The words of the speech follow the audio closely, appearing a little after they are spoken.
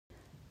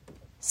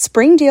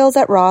Spring deals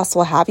at Ross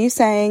will have you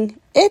saying,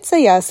 it's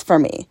a yes for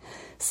me.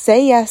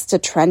 Say yes to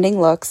trending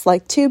looks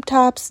like tube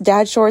tops,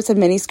 dad shorts,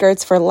 and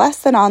miniskirts for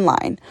less than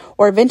online,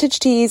 or vintage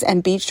tees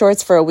and beach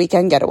shorts for a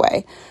weekend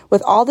getaway.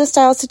 With all the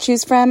styles to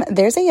choose from,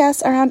 there's a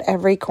yes around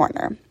every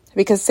corner.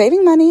 Because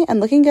saving money and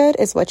looking good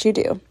is what you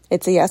do.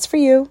 It's a yes for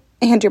you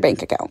and your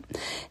bank account.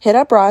 Hit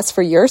up Ross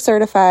for your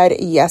certified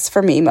yes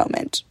for me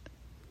moment.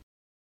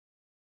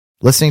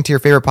 Listening to your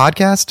favorite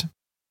podcast?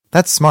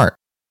 That's smart.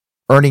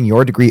 Earning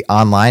your degree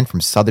online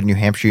from Southern New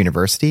Hampshire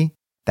University?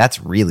 That's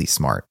really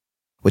smart.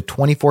 With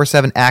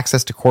 24/7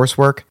 access to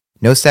coursework,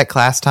 no set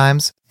class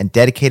times, and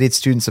dedicated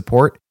student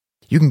support,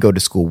 you can go to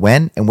school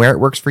when and where it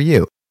works for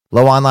you.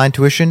 Low online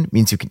tuition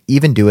means you can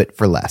even do it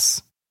for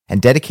less. And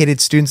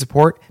dedicated student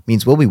support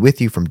means we'll be with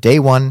you from day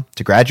one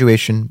to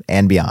graduation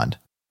and beyond.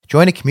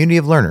 Join a community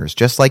of learners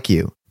just like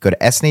you. Go to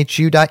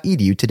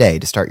snhu.edu today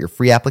to start your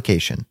free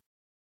application.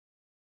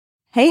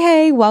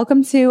 Hey,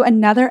 welcome to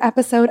another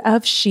episode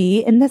of She.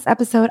 In this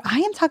episode, I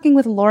am talking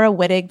with Laura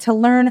Wittig to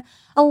learn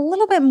a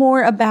little bit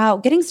more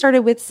about getting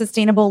started with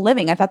sustainable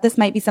living. I thought this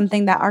might be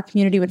something that our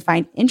community would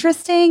find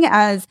interesting,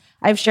 as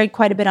I've shared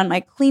quite a bit on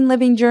my clean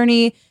living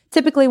journey.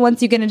 Typically,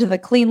 once you get into the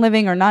clean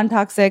living or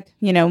non-toxic,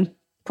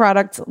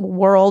 product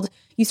world,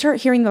 you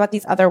start hearing about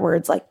these other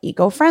words like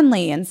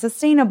eco-friendly and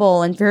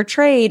sustainable and fair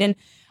trade. And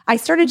I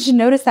started to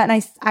notice that,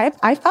 and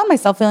I found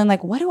myself feeling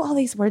like, what do all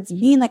these words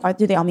mean? Like,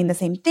 do they all mean the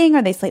same thing?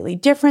 Are they slightly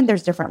different?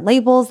 There's different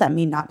labels that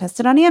mean not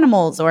tested on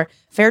animals or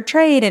fair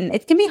trade. And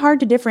it can be hard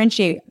to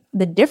differentiate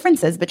the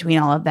differences between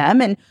all of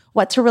them and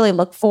what to really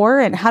look for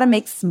and how to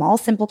make small,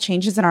 simple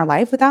changes in our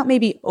life without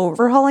maybe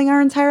overhauling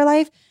our entire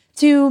life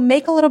to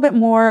make a little bit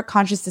more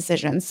conscious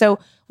decisions. So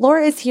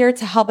Laura is here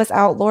to help us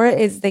out. Laura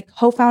is the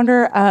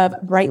co-founder of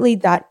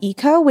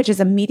Brightly.eco, which is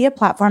a media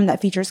platform that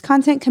features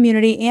content,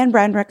 community, and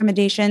brand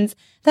recommendations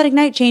that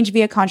ignite change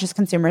via conscious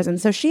consumers. And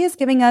so she is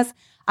giving us,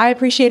 I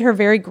appreciate her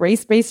very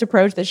grace-based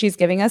approach that she's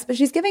giving us, but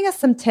she's giving us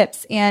some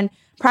tips and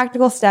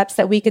practical steps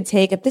that we could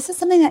take if this is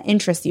something that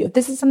interests you, if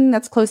this is something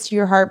that's close to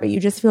your heart, but you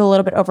just feel a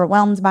little bit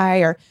overwhelmed by,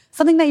 or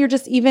something that you're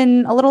just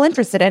even a little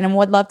interested in and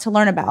would love to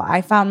learn about.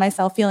 I found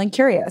myself feeling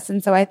curious.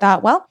 And so I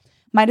thought, well,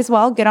 might as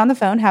well get on the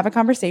phone, have a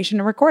conversation,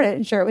 and record it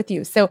and share it with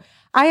you. So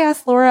I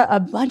asked Laura a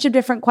bunch of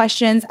different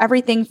questions,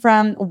 everything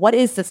from what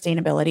is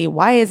sustainability?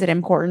 Why is it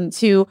important?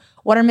 To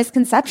what are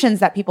misconceptions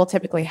that people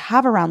typically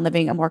have around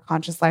living a more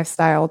conscious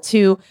lifestyle?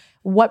 To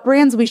what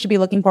brands we should be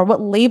looking for, what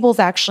labels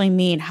actually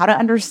mean, how to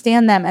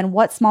understand them, and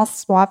what small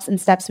swaps and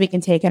steps we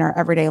can take in our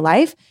everyday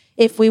life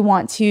if we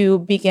want to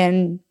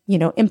begin,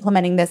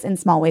 implementing this in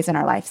small ways in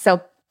our life. So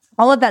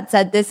all of that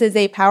said, this is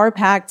a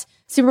power-packed,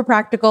 super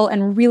practical,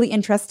 and really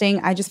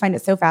interesting. I just find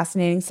it so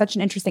fascinating. Such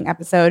an interesting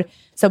episode.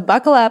 So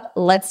buckle up.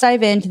 Let's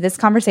dive into this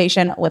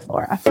conversation with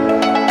Laura.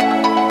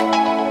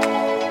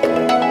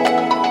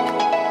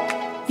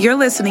 You're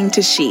listening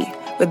to She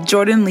with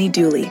Jordan Lee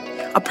Dooley,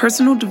 a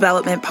personal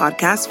development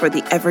podcast for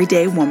the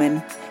everyday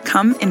woman.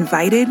 Come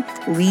invited,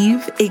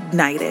 leave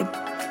ignited.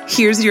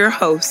 Here's your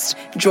host,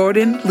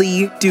 Jordan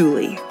Lee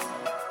Dooley.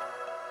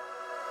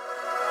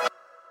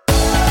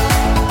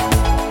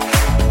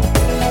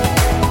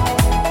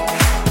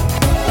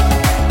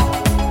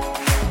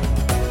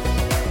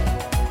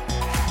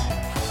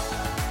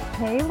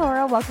 Hey,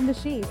 Laura, welcome to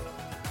She.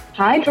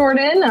 Hi,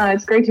 Jordan.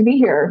 It's great to be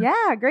here.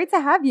 Yeah, great to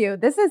have you.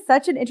 This is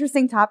such an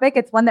interesting topic.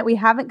 It's one that we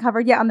haven't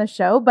covered yet on the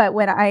show, but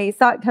when I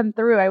saw it come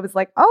through, I was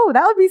like, oh,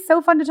 that would be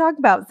so fun to talk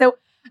about. So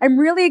I'm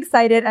really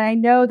excited. And I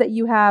know that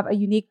you have a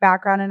unique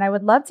background, and I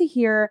would love to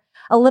hear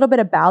a little bit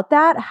about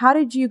that. How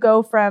did you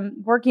go from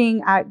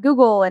working at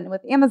Google and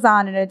with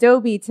Amazon and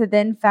Adobe to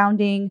then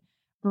founding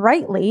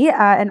Brightly?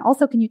 And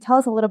also, can you tell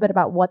us a little bit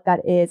about what that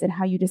is and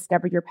how you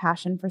discovered your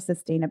passion for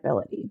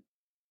sustainability?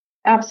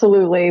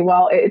 Absolutely.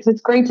 Well,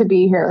 it's great to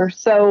be here.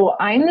 So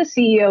I'm the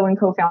CEO and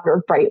co-founder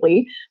of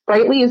Brightly.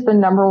 Brightly is the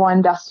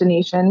 #1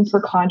 destination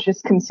for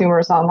conscious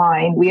consumers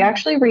online. We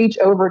actually reach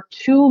over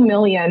 2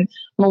 million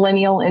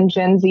millennial and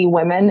Gen Z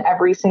women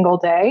every single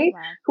day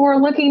who are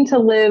looking to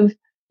live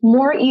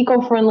more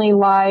eco-friendly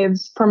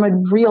lives from a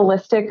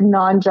realistic,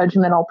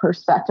 non-judgmental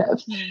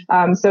perspective.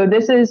 So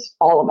this is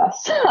all of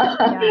us,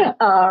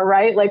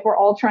 right? Like, we're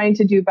all trying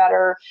to do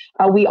better.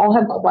 We all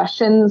have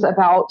questions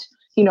about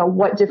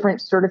what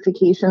different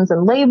certifications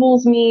and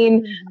labels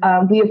mean.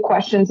 We have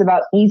questions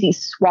about easy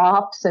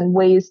swaps and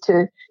ways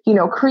to,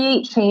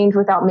 create change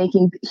without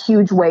making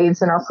huge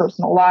waves in our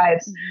personal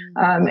lives.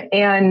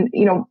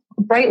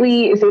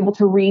 Brightly is able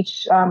to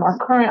reach our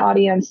current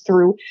audience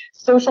through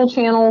social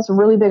channels,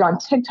 really big on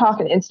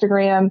TikTok and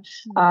Instagram.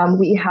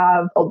 We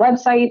have a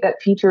website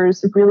that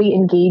features really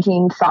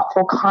engaging,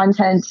 thoughtful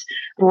content,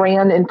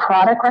 brand and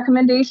product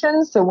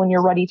recommendations. So when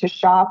you're ready to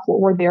shop,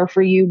 we're there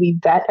for you. We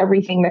vet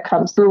everything that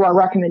comes through our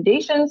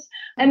recommendations.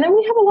 And then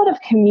we have a lot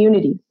of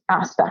community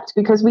aspect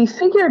because we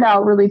figured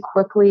out really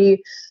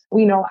quickly,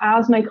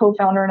 as my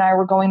co-founder and I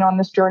were going on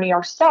this journey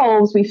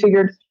ourselves, we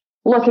figured,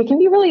 look, it can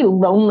be really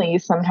lonely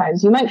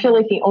sometimes. You might feel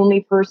like the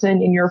only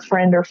person in your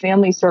friend or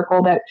family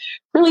circle that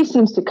really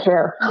seems to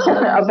care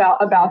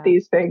about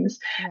these things.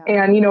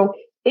 Yeah. And,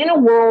 in a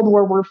world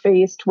where we're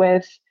faced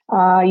with,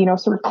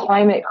 sort of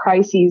climate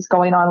crises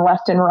going on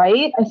left and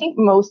right, I think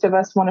most of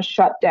us want to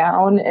shut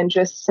down and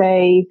just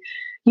say,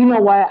 you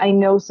know what, I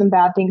know some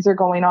bad things are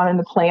going on in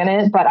the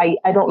planet, but I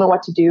don't know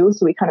what to do.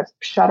 So we kind of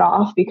shut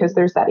off because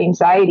there's that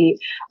anxiety.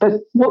 But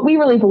what we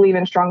really believe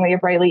in strongly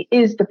at Brightly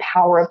is the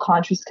power of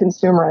conscious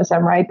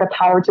consumerism, right? The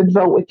power to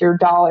vote with your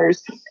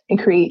dollars and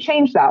create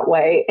change that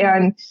way.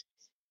 And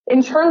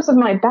in terms of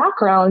my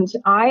background,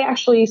 I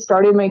actually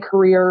started my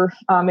career.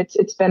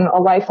 It's been a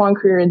lifelong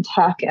career in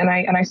tech, and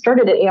I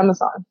started at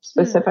Amazon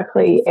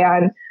specifically.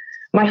 And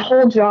my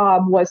whole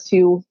job was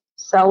to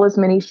sell as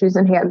many shoes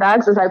and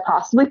handbags as I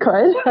possibly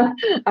could.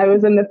 I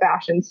was in the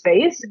fashion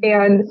space,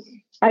 and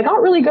I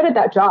got really good at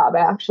that job.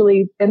 I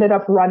actually ended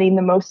up running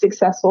the most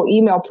successful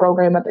email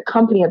program at the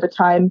company at the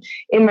time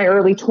in my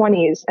early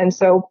 20s. And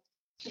so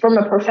from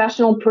a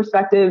professional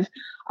perspective,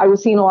 I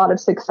was seeing a lot of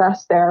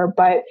success there.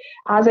 But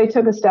as I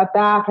took a step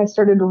back, I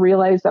started to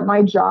realize that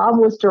my job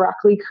was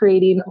directly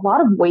creating a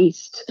lot of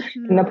waste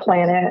in the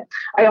planet.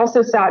 I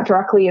also sat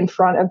directly in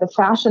front of the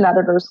fashion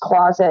editor's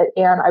closet,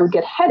 and I would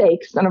get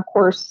headaches. And of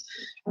course,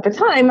 at the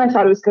time, I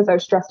thought it was because I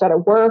was stressed out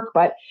at work.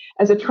 But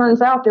as it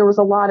turns out, there was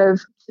a lot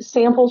of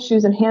sample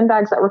shoes and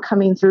handbags that were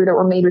coming through that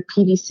were made with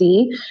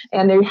PVC.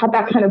 And they had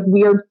that kind of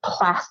weird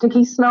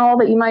plasticky smell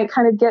that you might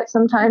kind of get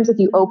sometimes if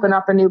you open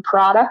up a new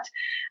product.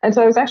 And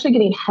so I was actually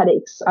getting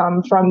headaches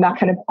from that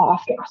kind of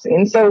off-gassing.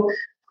 And so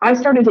I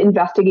started to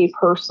investigate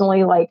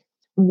personally, like,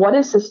 what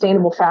does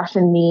sustainable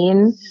fashion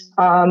mean?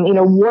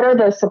 What are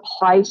the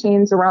supply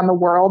chains around the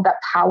world that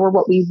power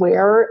what we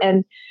wear?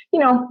 And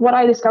what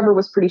I discovered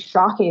was pretty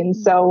shocking.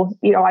 So,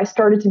 I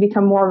started to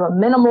become more of a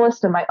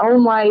minimalist in my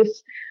own life.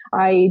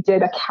 I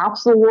did a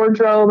capsule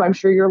wardrobe. I'm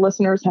sure your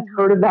listeners have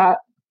heard of that.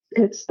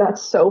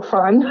 That's so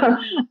fun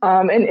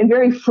and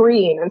very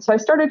freeing. And so I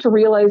started to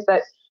realize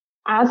that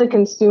as a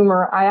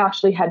consumer, I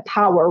actually had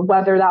power,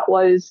 whether that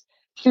was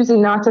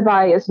choosing not to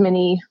buy as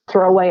many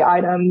throwaway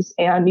items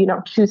and,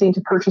 choosing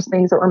to purchase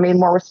things that were made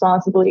more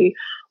responsibly,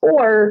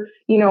 or,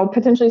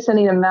 potentially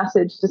sending a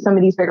message to some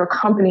of these bigger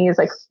companies.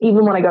 Like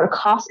even when I go to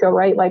Costco,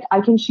 right? Like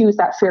I can choose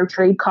that fair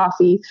trade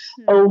coffee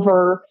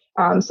over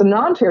some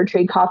non-fair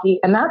trade coffee.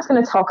 And that's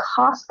going to tell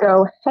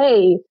Costco,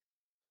 hey,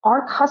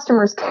 our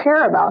customers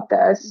care about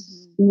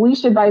this. We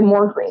should buy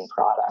more green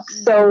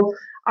products. So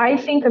I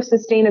think of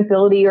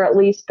sustainability, or at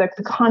least the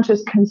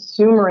conscious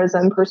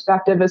consumerism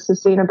perspective of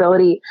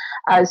sustainability,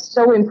 as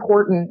so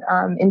important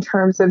in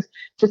terms of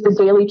just the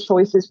daily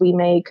choices we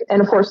make.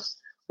 And of course,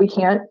 we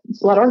can't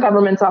let our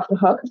governments off the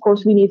hook. Of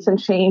course, we need some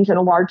change at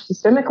a large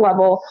systemic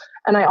level.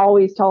 And I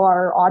always tell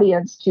our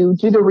audience to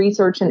do the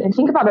research and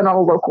think about it on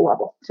a local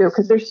level too,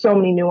 because there's so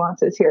many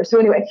nuances here. So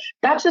anyway,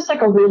 that's just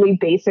like a really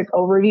basic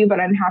overview, but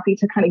I'm happy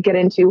to kind of get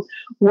into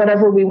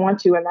whatever we want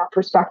to in that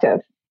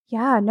perspective.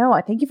 Yeah, no,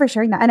 thank you for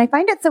sharing that. And I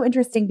find it so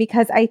interesting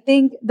because I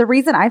think the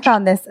reason I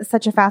found this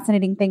such a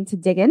fascinating thing to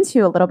dig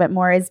into a little bit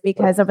more is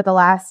because over the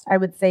last, I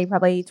would say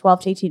probably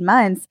 12 to 18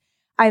 months,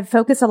 I've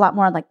focused a lot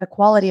more on like the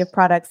quality of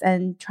products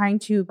and trying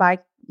to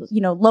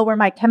lower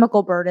my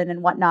chemical burden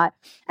and whatnot.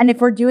 And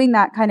if we're doing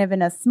that kind of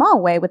in a small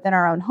way within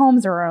our own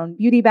homes or our own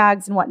beauty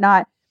bags and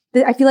whatnot,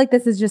 I feel like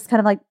this is just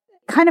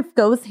kind of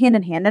goes hand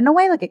in hand in a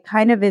way. Like it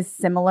kind of is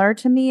similar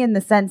to me in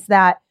the sense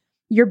that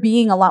you're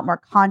being a lot more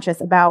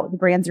conscious about the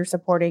brands you're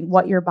supporting,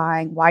 what you're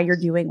buying, why you're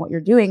doing what you're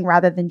doing,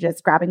 rather than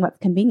just grabbing what's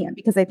convenient.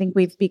 Because I think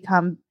we've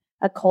become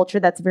a culture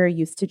that's very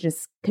used to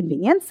just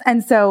convenience.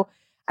 And so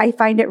I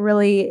find it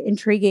really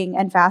intriguing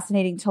and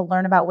fascinating to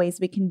learn about ways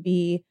we can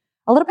be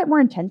a little bit more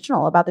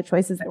intentional about the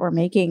choices that we're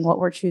making, what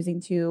we're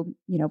choosing to,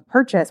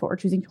 purchase, what we're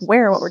choosing to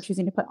wear, what we're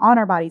choosing to put on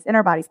our bodies, in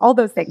our bodies, all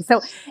those things. So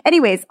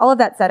anyways, all of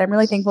that said, I'm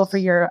really thankful for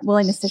your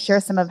willingness to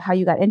share some of how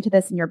you got into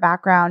this and your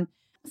background.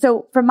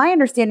 So from my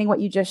understanding,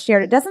 what you just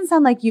shared, it doesn't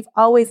sound like you've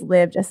always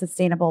lived a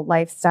sustainable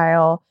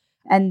lifestyle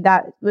and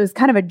that was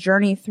kind of a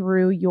journey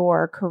through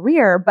your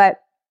career. But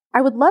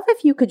I would love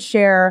if you could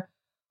share,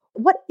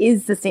 what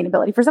is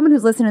sustainability for someone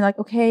who's listening? Like,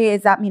 okay,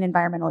 does that mean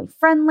environmentally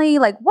friendly?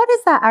 Like, what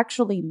does that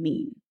actually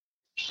mean?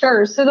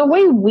 Sure. So the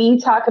way we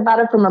talk about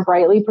it from a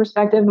Brightly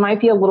perspective might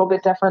be a little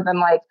bit different than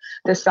like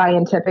the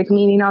scientific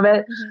meaning of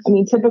it. Mm-hmm. I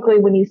mean, typically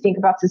when you think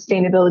about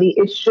sustainability,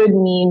 it should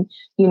mean,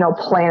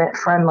 planet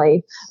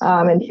friendly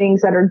and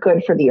things that are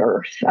good for the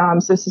earth.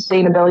 So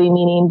sustainability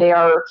meaning they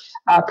are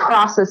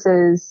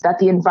processes that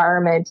the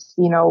environment,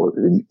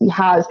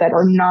 has that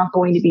are not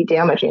going to be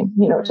damaging,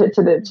 to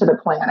the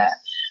planet.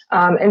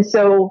 And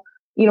so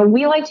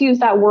we like to use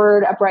that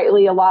word at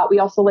Brightly a lot. We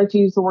also like to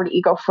use the word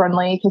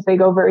eco-friendly because they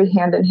go very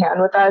hand in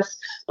hand with us.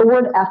 The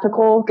word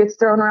ethical gets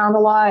thrown around a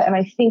lot. And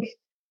I think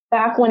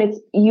back when it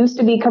used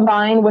to be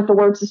combined with the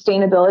word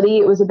sustainability,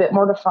 it was a bit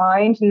more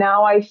defined.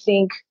 Now I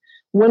think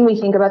when we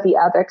think about the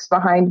ethics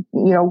behind,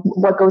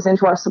 what goes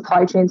into our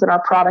supply chains and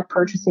our product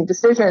purchasing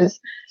decisions,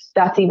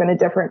 that's even a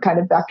different kind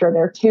of vector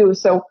there too.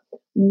 So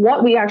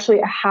what we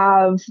actually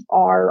have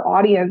our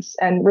audience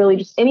and really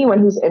just anyone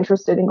who's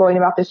interested in going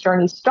about this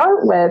journey start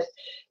with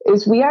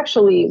is we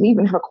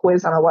even have a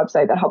quiz on our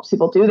website that helps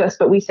people do this,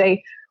 but we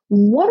say,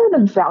 what are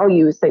the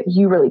values that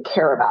you really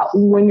care about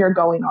when you're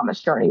going on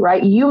this journey,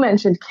 right? You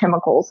mentioned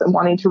chemicals and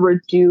wanting to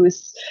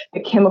reduce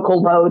the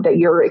chemical load that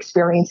you're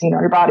experiencing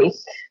on your body.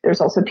 There's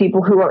also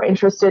people who are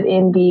interested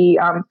in the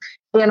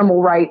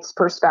animal rights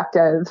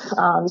perspective.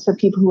 So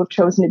people who have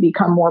chosen to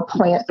become more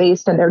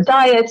plant-based in their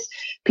diets,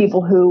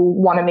 people who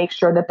want to make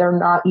sure that they're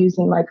not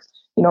using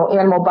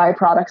animal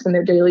byproducts in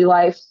their daily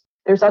life.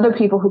 There's other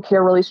people who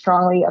care really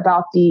strongly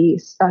about the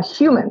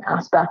human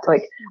aspect,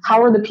 like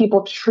how are the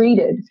people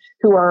treated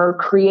who are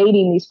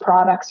creating these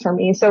products for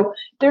me? So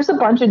there's a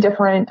bunch of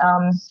different,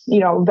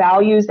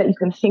 values that you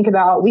can think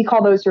about. We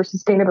call those your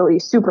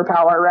sustainability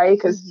superpower, right?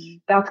 Because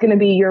that's going to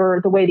be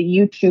the way that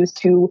you choose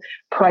to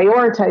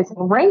prioritize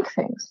and rank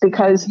things.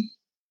 Because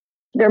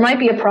there might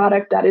be a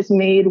product that is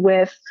made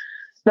with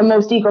the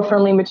most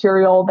eco-friendly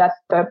material that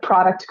the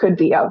product could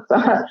be of.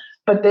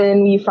 But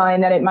then you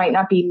find that it might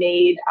not be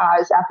made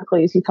as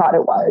ethically as you thought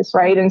it was,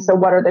 right? And so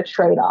what are the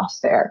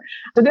trade-offs there?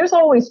 So there's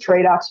always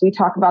trade-offs. We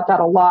talk about that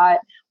a lot.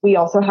 We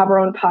also have our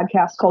own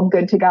podcast called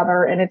Good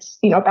Together. And it's,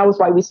 that was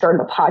why we started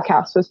the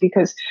podcast, was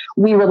because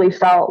we really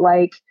felt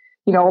like,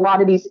 a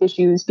lot of these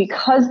issues,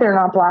 because they're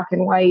not black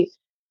and white,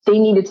 they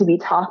needed to be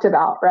talked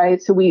about,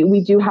 right? So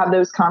we do have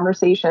those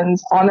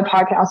conversations on the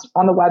podcast,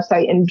 on the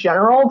website in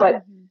general,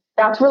 but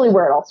that's really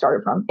where it all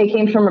started from. It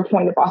came from a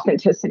point of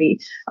authenticity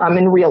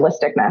and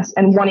realisticness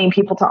and wanting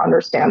people to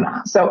understand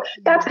that. So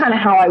that's kind of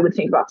how I would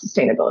think about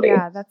sustainability.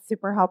 Yeah, that's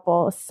super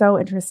helpful. So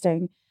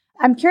interesting.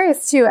 I'm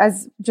curious too,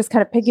 as just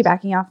kind of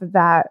piggybacking off of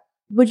that,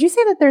 would you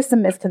say that there's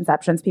some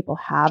misconceptions people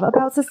have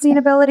about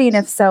sustainability? And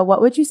if so,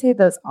 what would you say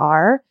those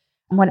are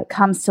when it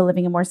comes to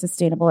living a more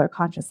sustainable or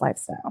conscious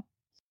lifestyle?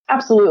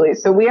 Absolutely.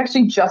 So we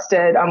actually just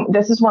did,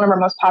 this is one of our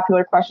most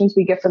popular questions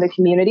we get for the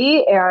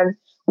community, and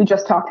we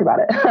just talked about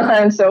it.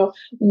 And so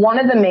one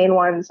of the main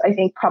ones, I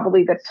think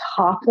probably the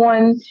top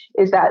one,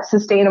 is that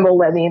sustainable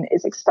living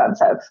is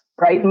expensive,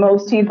 right?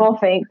 Most people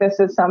think this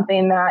is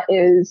something that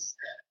is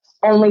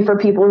only for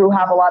people who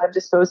have a lot of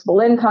disposable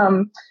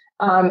income.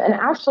 And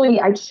actually,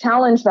 I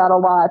challenge that a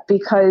lot,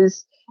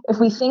 because if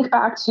we think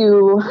back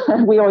to,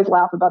 we always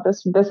laugh about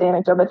this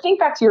anecdote, but think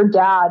back to your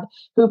dad,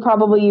 who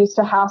probably used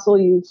to hassle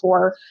you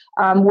for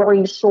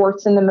wearing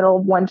shorts in the middle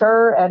of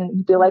winter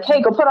and be like, hey,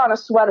 go put on a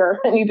sweater.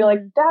 And you'd be like,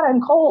 Dad, I'm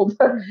cold.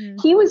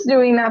 He was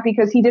doing that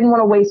because he didn't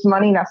want to waste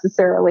money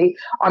necessarily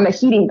on the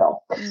heating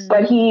bill.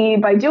 But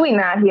by doing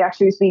that, he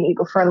actually was being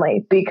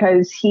eco-friendly,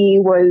 because he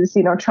was,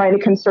 trying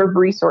to conserve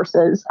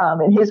resources,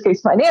 in his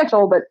case,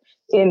 financial, but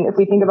if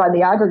we think about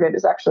the aggregate,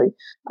 is actually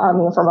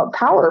from a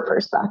power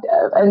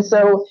perspective. And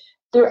so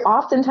there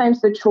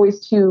oftentimes the choice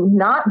to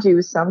not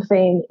do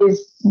something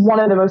is one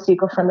of the most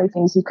eco-friendly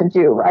things you can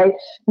do, right?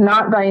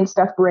 Not buying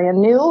stuff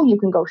brand new. You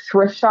can go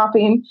thrift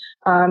shopping.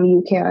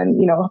 You can,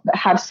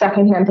 have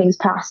secondhand things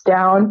passed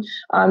down.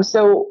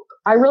 So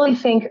I really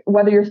think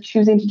whether you're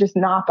choosing to just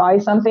not buy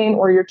something,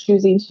 or you're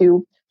choosing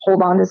to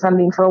hold on to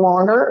something for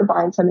longer, or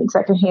buying something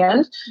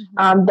secondhand,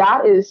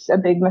 that is a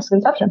big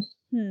misconception.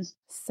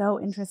 So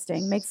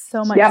interesting. Makes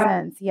so much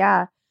sense.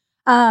 Yeah.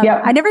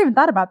 I never even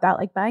thought about that.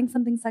 Like buying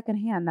something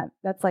secondhand,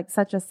 that's like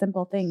such a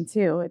simple thing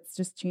too. It's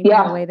just changing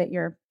the way that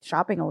you're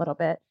shopping a little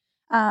bit.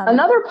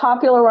 Another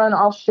popular one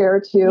I'll share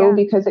too,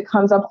 because it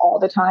comes up all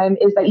the time,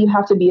 is that you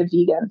have to be a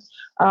vegan.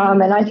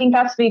 And I think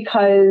that's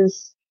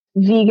because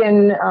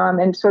vegan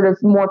and sort of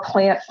more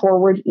plant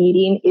forward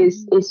eating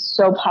is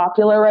so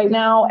popular right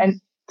now.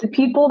 And the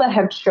people that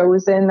have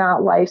chosen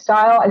that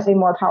lifestyle, I say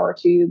more power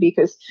to you,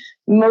 because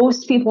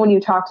most people, when you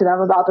talk to them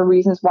about the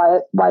reasons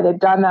why they've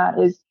done that,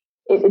 is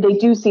they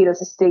do see it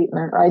as a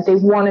statement, right? They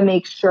want to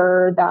make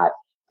sure that,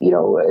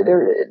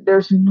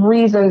 there's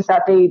reasons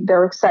that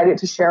they're excited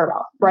to share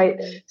about, right?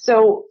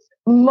 So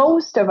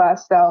most of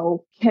us,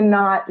 though,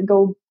 cannot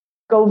go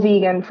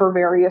vegan for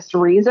various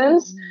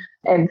reasons,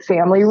 and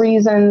family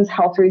reasons,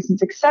 health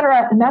reasons,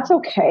 etc. And that's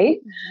okay.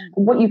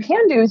 What you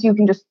can do is you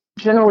can just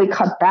generally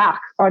cut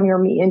back on your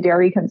meat and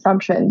dairy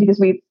consumption, because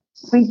we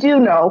do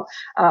know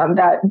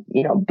that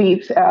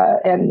beef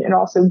and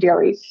also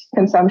dairy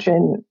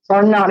consumption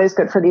are not as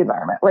good for the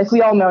environment. Like,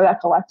 we all know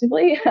that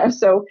collectively.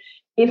 So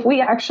if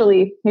we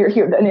actually,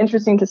 here an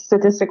interesting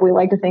statistic we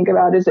like to think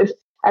about is, if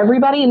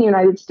everybody in the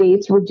United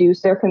States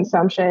reduced their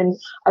consumption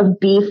of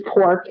beef,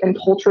 pork, and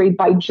poultry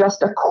by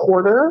just a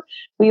quarter,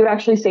 we would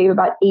actually save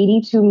about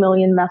 82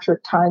 million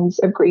metric tons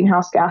of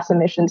greenhouse gas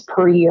emissions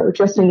per year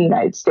just in the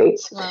United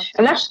States. Wow.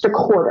 And that's just a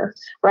quarter,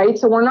 right?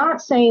 So we're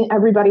not saying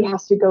everybody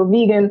has to go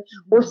vegan.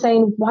 We're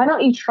saying, why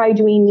don't you try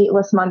doing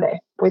Meatless Monday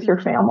with your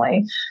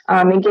family,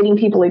 and getting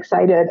people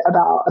excited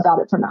about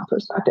it from that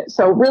perspective.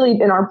 So really,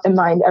 in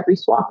mind, every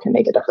swap can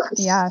make a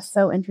difference. Yeah,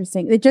 so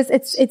interesting.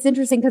 It's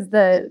interesting because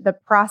the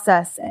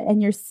process,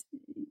 and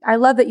I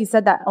love that you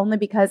said that, only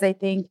because I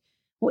think,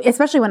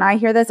 especially when I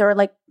hear this, or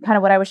like kind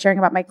of what I was sharing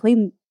about my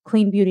clean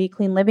beauty,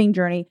 clean living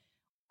journey,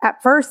 at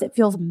first it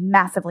feels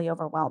massively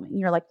overwhelming.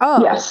 You're like,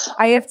 oh, yes,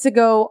 I have to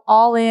go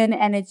all in,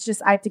 and it's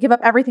just, I have to give up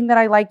everything that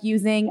I like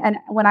using. And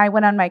when I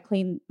went on my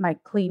clean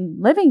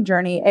living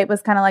journey, it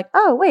was kind of like,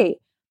 oh, wait,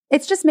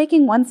 it's just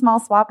making one small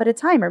swap at a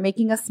time, or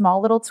making a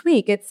small little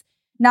tweak. It's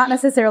not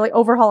necessarily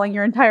overhauling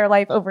your entire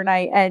life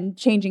overnight and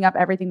changing up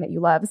everything that you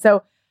love.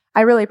 So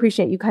I really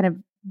appreciate you kind of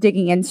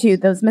digging into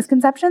those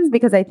misconceptions,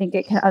 because I think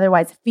it can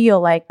otherwise feel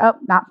like, oh,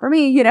 not for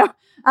me,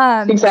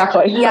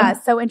 Exactly. Yeah.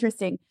 So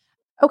interesting.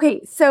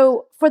 Okay.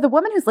 So for the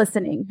woman who's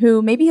listening,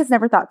 who maybe has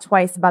never thought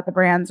twice about the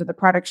brands or the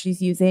products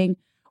she's using,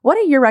 what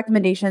are your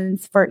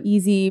recommendations for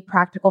easy,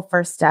 practical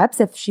first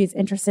steps if she's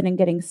interested in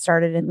getting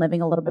started and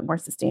living a little bit more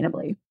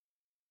sustainably?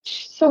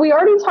 So we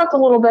already talked a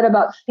little bit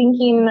about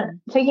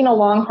taking a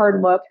long,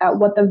 hard look at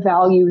what the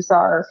values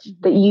are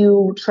that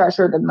you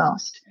treasure the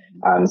most.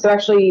 So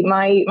actually,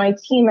 my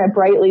team at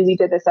Brightly, we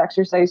did this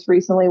exercise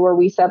recently where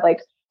we said,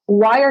 like,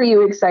 why are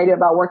you excited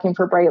about working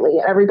for Brightly?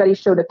 And everybody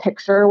showed a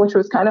picture, which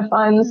was kind of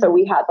fun. So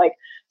we had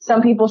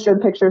some people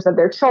showed pictures of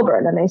their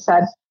children, and they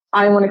said,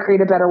 I want to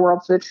create a better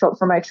world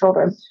for my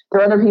children.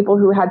 There are other people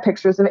who had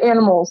pictures of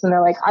animals, and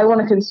they're like, I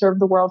want to conserve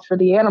the world for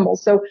the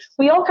animals. So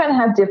we all kind of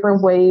have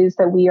different ways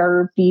that we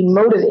are being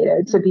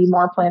motivated to be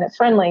more planet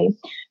friendly.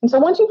 And so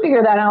once you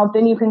figure that out,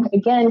 then you can,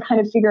 again, kind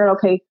of figure out,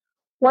 okay,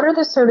 what are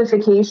the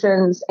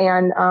certifications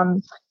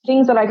and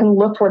things that I can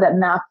look for that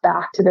map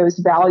back to those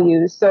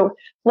values? So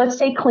let's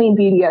take clean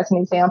beauty as an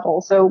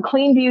example. So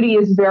clean beauty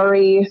is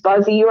very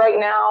buzzy right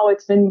now.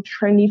 It's been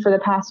trendy for the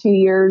past few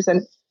years,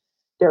 and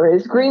there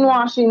is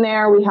greenwashing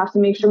there. We have to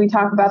make sure we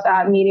talk about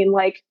that, meaning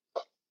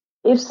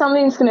if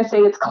something's going to say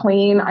it's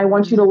clean, I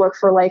want you to look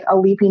for a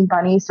Leaping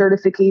Bunny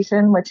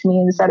certification, which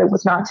means that it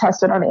was not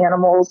tested on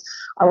animals.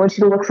 I want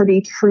you to look for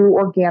the True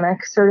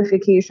Organic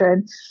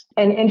certification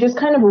and just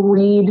kind of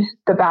read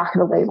the back of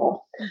the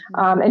label.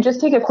 And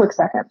just take a quick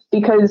second,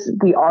 because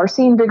we are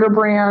seeing bigger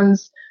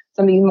brands,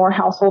 some of these more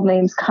household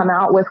names come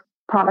out with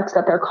products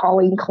that they're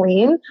calling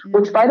clean,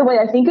 which, by the way,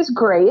 I think is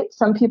great.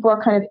 Some people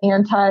are kind of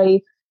anti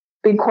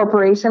big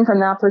corporation from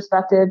that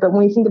perspective. But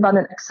when we think about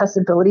an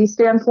accessibility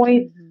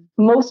standpoint,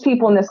 most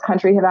people in this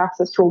country have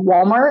access to a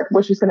Walmart,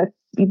 which is going to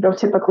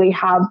typically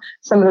have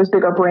some of those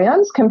bigger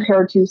brands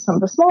compared to some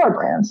of the smaller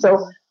brands.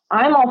 So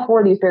I'm all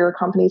for these bigger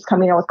companies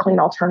coming out with clean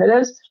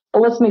alternatives,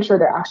 but let's make sure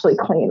they're actually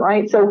clean,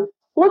 right? So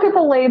look at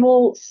the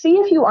label, see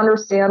if you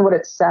understand what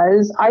it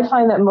says. I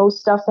find that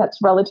most stuff that's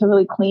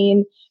relatively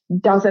clean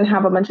doesn't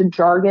have a bunch of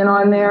jargon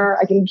on there.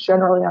 I can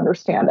generally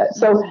understand it.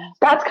 So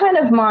that's kind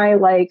of my,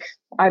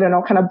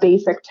 kind of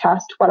basic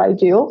test, what I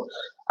do.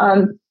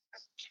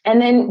 And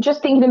then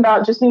just thinking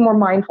about just being more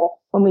mindful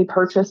when we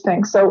purchase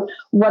things. So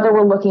whether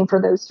we're looking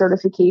for those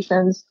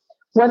certifications,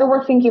 whether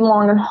we're thinking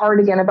long and hard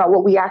again about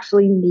what we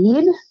actually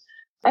need,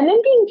 and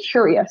then being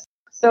curious.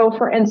 So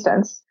for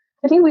instance,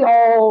 I think we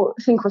all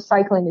think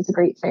recycling is a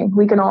great thing.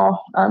 We can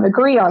all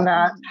agree on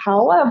that.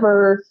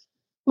 However,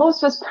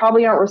 most of us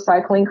probably aren't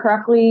recycling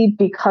correctly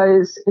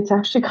because it's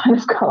actually kind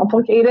of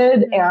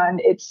complicated and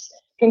it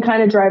can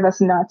kind of drive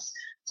us nuts.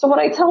 So what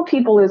I tell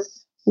people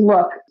is,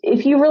 look,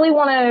 if you really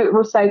want to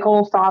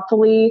recycle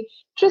thoughtfully,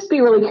 just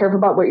be really careful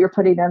about what you're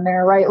putting in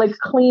there, right? Like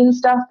clean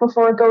stuff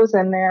before it goes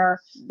in there.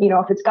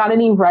 If it's got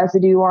any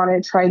residue on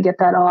it, try and get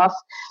that off,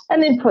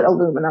 and then put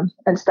aluminum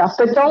and stuff.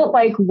 But don't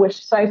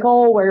wish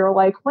cycle where you're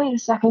like, wait a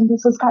second,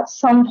 this has got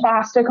some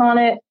plastic on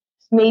it.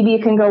 Maybe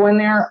it can go in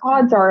there.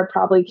 Odds are it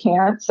probably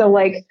can't. So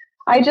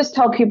I just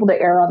tell people to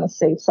err on the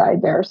safe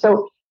side there.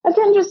 So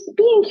again, just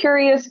being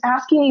curious,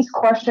 asking these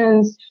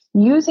questions,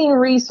 using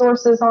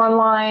resources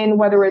online,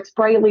 whether it's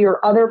Brightly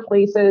or other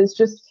places,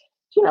 just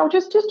doing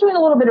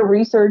a little bit of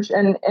research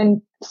and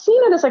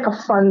seeing it as a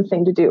fun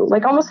thing to do,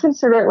 almost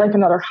consider it like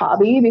another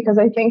hobby, because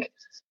I think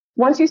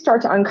once you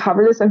start to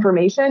uncover this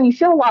information, you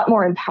feel a lot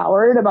more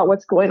empowered about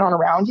what's going on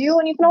around you.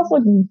 And you can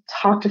also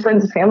talk to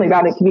friends and family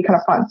about it. It can be kind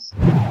of fun.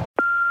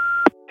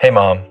 Hey,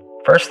 Mom.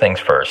 First things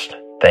first,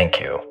 thank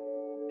you.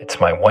 It's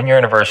my 1-year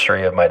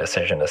anniversary of my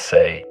decision to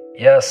say,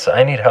 yes,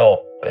 I need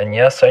help, and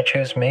yes, I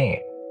choose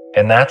me.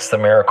 And that's the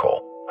miracle.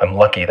 I'm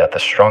lucky that the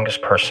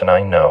strongest person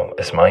I know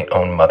is my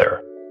own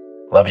mother.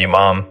 Love you,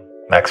 Mom.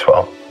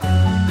 Maxwell.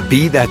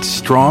 Be that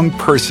strong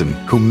person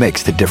who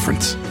makes the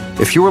difference.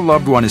 If your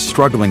loved one is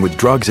struggling with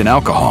drugs and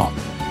alcohol,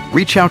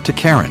 reach out to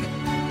Caron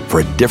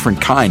for a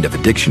different kind of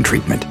addiction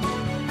treatment.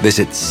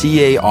 Visit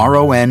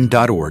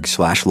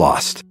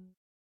caron.org/lost.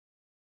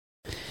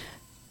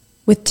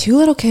 With 2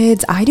 little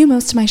kids, I do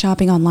most of my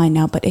shopping online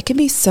now, but it can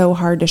be so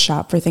hard to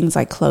shop for things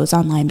like clothes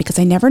online because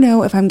I never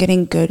know if I'm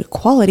getting good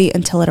quality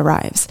until it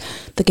arrives.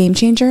 The game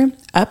changer?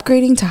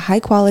 Upgrading to high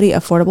quality,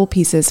 affordable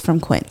pieces from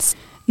Quince.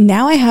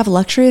 Now I have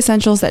luxury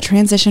essentials that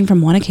transition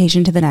from one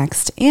occasion to the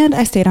next, and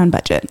I stayed on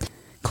budget.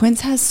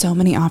 Quince has so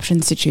many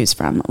options to choose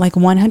from, like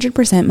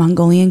 100%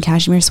 Mongolian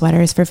cashmere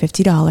sweaters for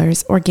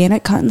 $50,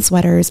 organic cotton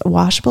sweaters,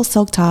 washable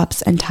silk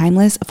tops, and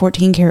timeless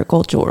 14-karat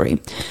gold jewelry.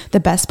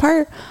 The best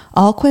part?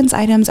 All Quince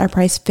items are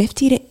priced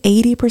 50 to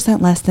 80%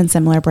 less than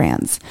similar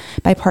brands.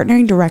 By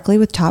partnering directly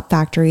with top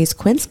factories,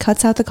 Quince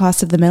cuts out the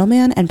cost of the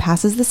middleman and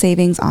passes the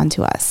savings on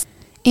to us.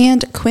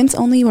 And Quince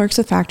only works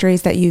with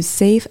factories that use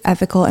safe,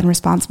 ethical, and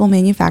responsible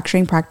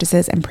manufacturing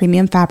practices and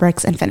premium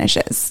fabrics and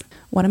finishes.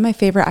 One of my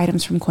favorite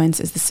items from Quince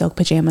is the silk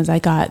pajamas I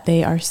got.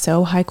 They are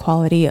so high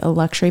quality,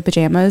 luxury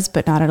pajamas,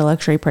 but not at a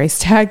luxury price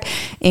tag.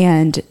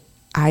 And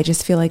I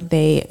just feel like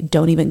they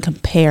don't even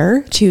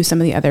compare to some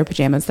of the other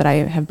pajamas that I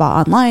have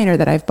bought online or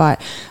that I've bought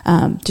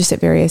just at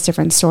various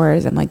different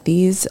stores. And like,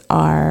 these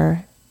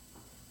are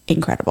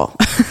incredible.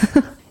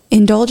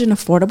 Indulge in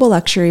affordable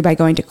luxury by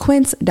going to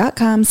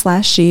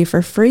quince.com/she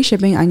for free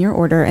shipping on your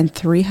order and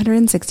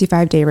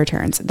 365-day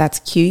returns.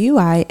 That's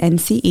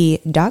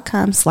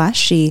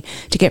QUINCE.com/she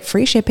to get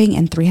free shipping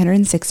and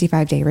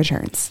 365-day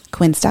returns.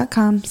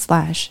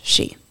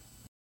 Quince.com/she.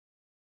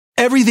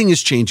 Everything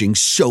is changing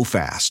so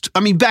fast. I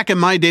mean, back in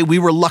my day, we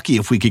were lucky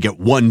if we could get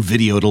one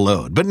video to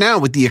load. But now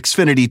with the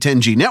Xfinity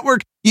 10G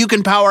network, you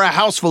can power a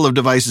house full of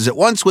devices at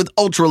once with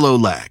ultra-low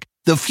lag.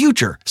 The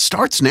future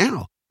starts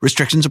now.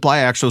 Restrictions apply.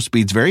 Actual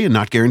speeds vary and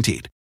not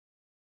guaranteed.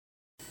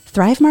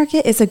 Thrive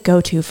Market is a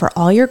go-to for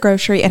all your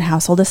grocery and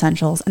household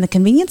essentials, and the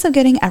convenience of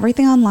getting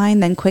everything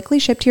online then quickly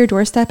shipped to your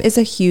doorstep is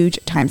a huge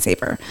time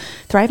saver.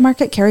 Thrive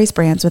Market carries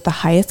brands with the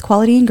highest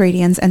quality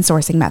ingredients and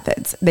sourcing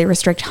methods. They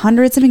restrict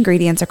hundreds of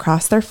ingredients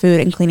across their food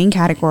and cleaning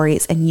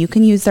categories, and you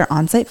can use their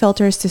on-site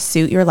filters to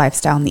suit your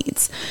lifestyle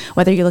needs.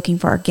 Whether you're looking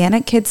for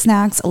organic kid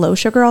snacks,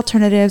 low-sugar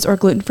alternatives, or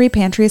gluten-free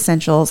pantry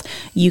essentials,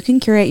 you can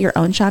curate your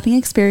own shopping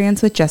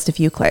experience with just a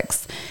few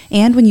clicks.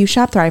 And when you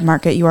shop Thrive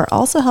Market, you are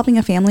also helping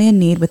a family in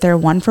need with their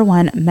one-for-one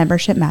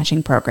membership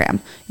matching program.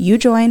 You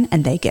join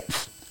and they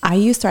give. I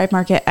use Thrive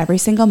Market every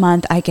single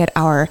month. I get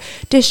our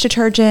dish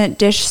detergent,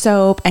 dish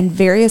soap, and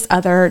various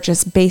other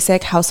just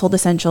basic household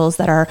essentials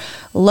that are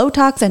low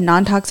tox and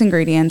non-tox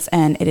ingredients,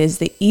 and it is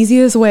the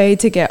easiest way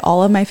to get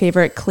all of my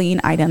favorite clean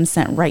items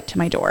sent right to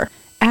my door.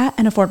 At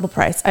an affordable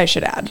price, I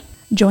should add.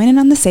 Join in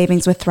on the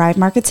savings with Thrive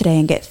Market today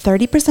and get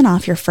 30%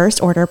 off your first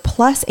order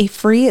plus a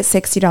free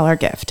 $60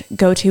 gift.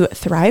 Go to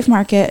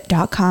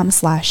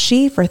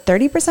thrivemarket.com/she for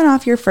 30%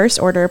 off your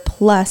first order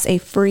plus a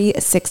free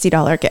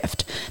 $60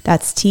 gift.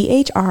 That's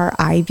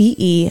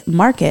THRIVE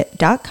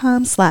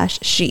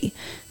market.com/she.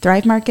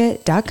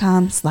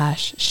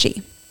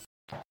 thrivemarket.com/she.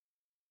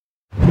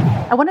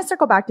 I want to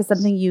circle back to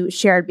something you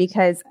shared,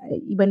 because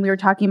when we were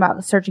talking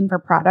about searching for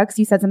products,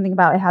 you said something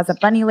about it has a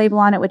bunny label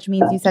on it, which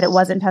means you said it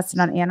wasn't tested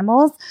on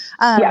animals.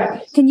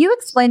 Can you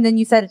explain, then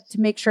you said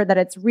to make sure that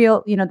it's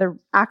real, they're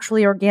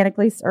actually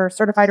organically or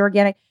certified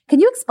organic. Can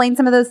you explain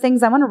some of those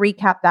things? I want to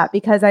recap that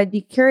because I'd be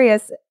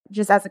curious,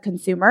 just as a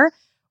consumer,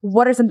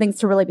 what are some things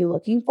to really be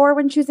looking for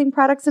when choosing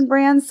products and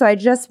brands? So I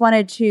just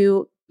wanted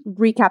to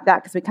recap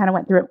that because we kind of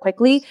went through it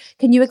quickly.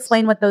 Can you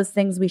explain what those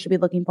things we should be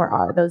looking for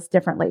are, those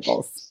different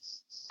labels?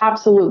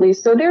 Absolutely.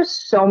 So there's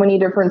so many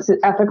different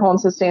ethical and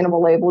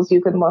sustainable labels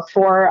you can look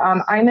for.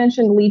 I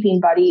mentioned Leaping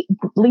Bunny,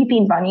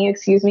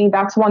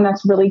 That's one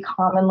that's really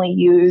commonly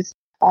used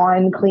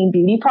on clean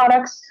beauty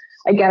products.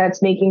 Again,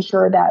 it's making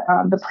sure that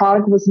the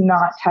product was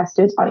not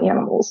tested on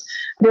animals.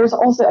 There's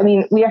also,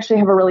 we actually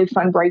have a really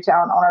fun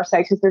breakdown on our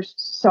site because there's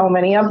so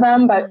many of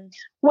them. But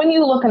when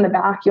you look in the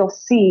back, you'll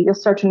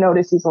start to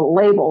notice these little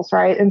labels,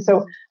 right? And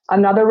so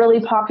another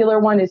really popular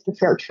one is the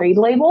Fair Trade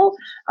label.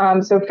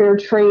 So Fair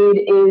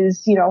Trade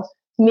is,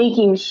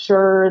 making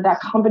sure that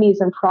companies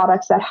and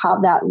products that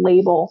have that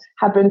label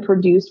have been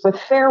produced with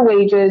fair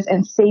wages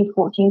and safe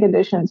working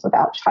conditions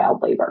without child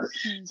labor.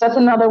 So that's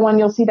another one.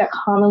 You'll see that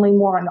commonly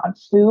more on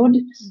food,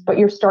 but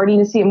you're starting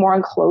to see it more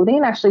on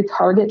clothing. Actually,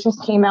 Target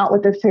just came out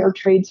with a Fair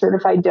Trade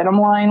certified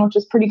denim line, which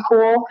is pretty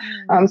cool.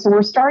 So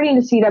we're starting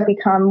to see that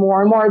become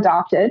more and more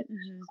adopted.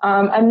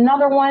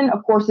 Another one,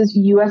 of course, is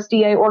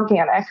USDA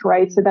organic,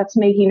 right? So that's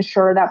making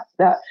sure that,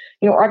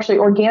 actually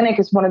organic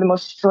is one of the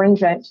most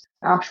stringent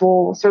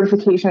actual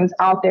certifications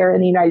out there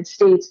in the United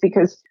States,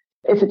 because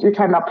if you're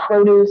talking about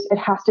produce, it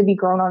has to be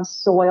grown on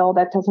soil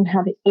that doesn't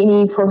have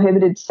any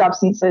prohibited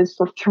substances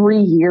for 3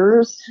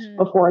 years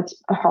before it's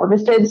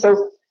harvested.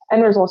 So,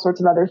 and there's all sorts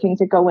of other things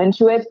that go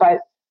into it, but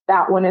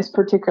that one is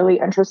particularly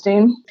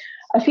interesting.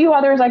 A few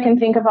others I can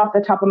think of off the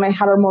top of my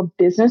head are more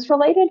business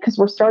related, because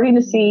we're starting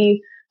to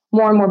see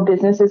more and more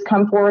businesses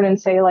come forward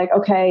and say like,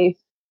 okay,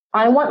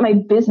 I want my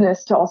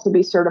business to also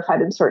be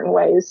certified in certain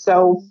ways.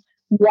 So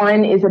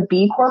one is a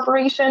B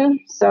corporation.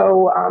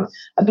 So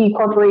a B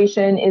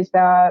corporation is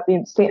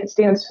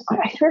stands,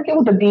 I forget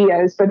what the B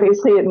is, but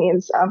basically it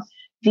means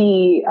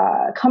the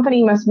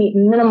company must meet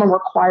minimum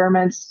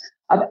requirements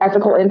of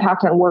ethical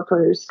impact on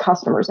workers,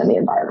 customers, and the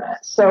environment.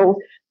 So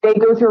they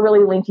go through a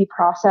really lengthy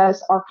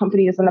process. Our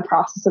company is in the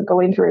process of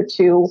going through it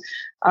too.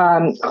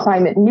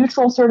 Climate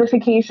neutral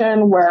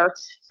certification, where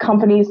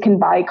companies can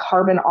buy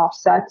carbon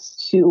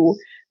offsets to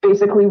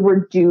basically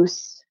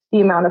reduce the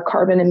amount of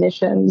carbon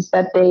emissions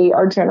that they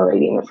are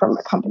generating from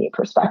a company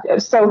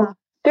perspective. So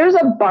there's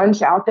a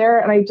bunch out there,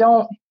 and I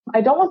don't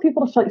want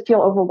people to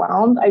feel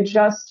overwhelmed. I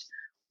just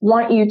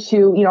want you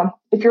to,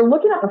 if you're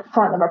looking at the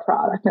front of a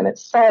product and it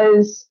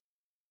says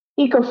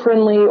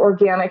eco-friendly,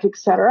 organic,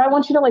 etc., I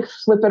want you to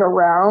flip it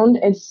around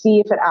and see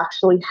if it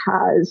actually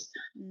has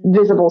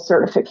visible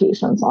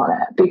certifications on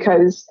it,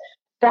 because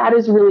that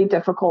is really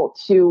difficult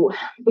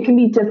it can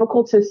be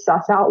difficult to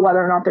suss out whether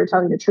or not they're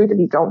telling the truth if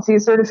you don't see a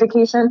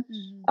certification.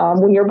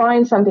 When you're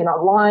buying something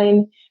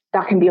online,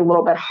 that can be a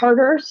little bit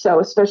harder.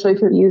 So especially if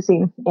you're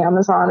using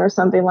Amazon or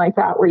something like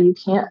that, where you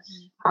can't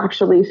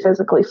actually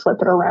physically flip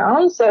it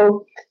around.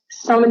 So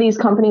some of these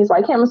companies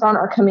like Amazon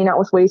are coming out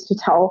with ways to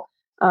tell,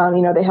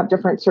 they have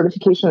different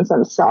certifications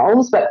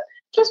themselves, but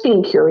just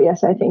being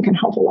curious, I think, can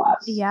help a lot.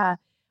 Yeah.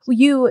 Well,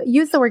 you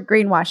use the word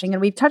greenwashing, and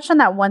we've touched on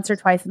that once or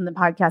twice in the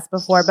podcast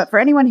before, but for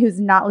anyone who's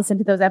not listened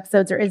to those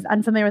episodes or is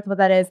unfamiliar with what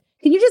that is,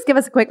 can you just give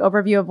us a quick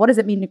overview of what does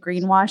it mean to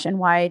greenwash and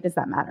why does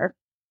that matter?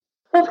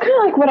 Well, it's kind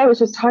of like what I was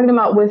just talking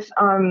about with,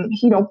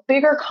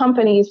 bigger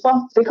companies,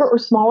 bigger or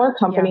smaller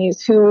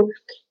companies who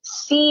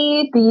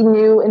see the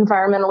new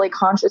environmentally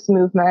conscious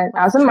movement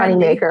as a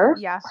moneymaker,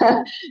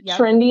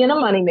 trendy and a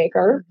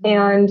moneymaker.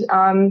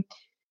 And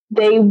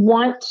they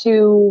want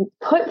to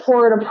put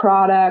forward a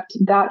product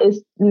that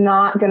is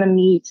not going to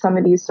meet some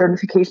of these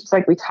certifications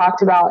like we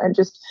talked about and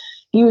just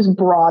use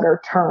broader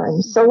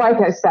terms. So like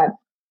I said,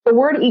 the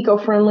word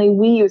eco-friendly,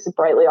 we use it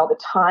Brightly all the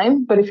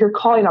time. But if you're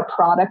calling a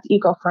product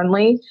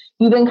eco-friendly,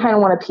 you then kind of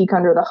want to peek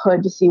under the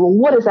hood to see, well,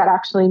 what does that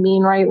actually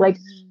mean, right? Like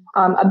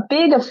a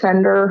big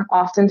offender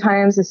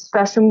oftentimes,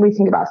 especially when we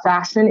think about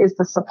fashion, is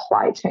the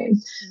supply chain.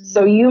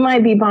 So you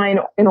might be buying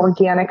an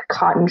organic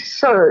cotton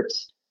shirt,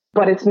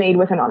 but it's made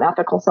with an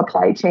unethical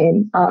supply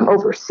chain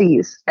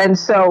overseas. And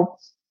so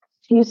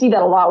you see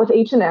that a lot with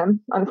H&M.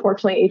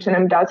 Unfortunately,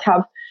 H&M does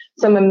have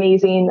some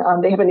amazing,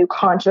 they have a new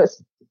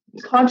conscious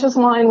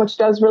line, which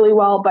does really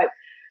well, but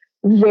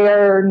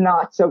they're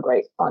not so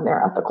great on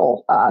their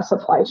ethical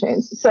supply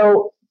chains.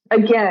 So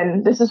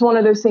again, this is one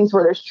of those things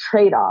where there's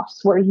trade-offs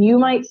where you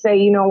might say,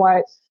 you know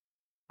what,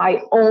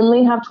 I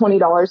only have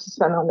 $20 to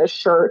spend on this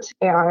shirt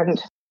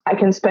and I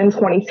can spend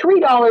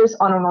 $23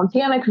 on an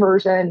organic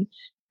version.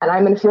 And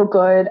I'm going to feel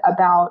good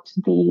about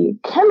the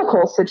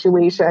chemical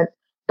situation,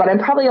 but I'm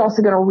probably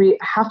also going to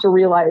have to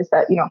realize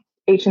that,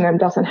 H&M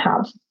doesn't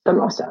have the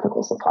most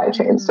ethical supply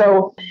chain.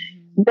 So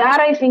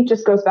that, I think,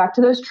 just goes back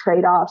to those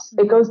trade-offs.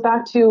 It goes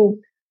back to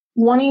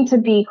wanting to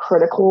be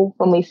critical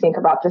when we think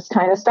about this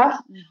kind of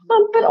stuff.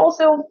 But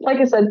also, like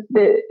I said,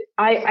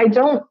 I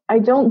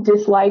don't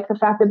dislike the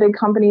fact that big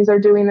companies are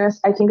doing this.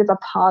 I think it's a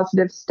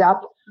positive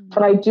step,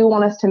 but I do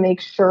want us to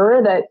make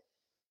sure that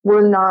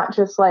we're not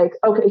just like,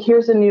 okay,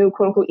 here's a new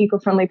quote unquote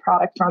eco-friendly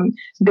product from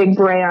big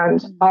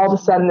brand. All of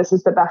a sudden, this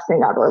is the best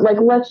thing ever. Like,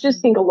 let's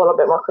just think a little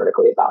bit more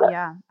critically about it.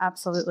 Yeah,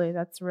 absolutely.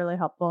 That's really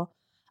helpful.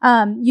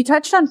 You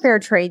touched on fair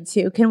trade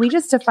too. Can we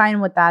just define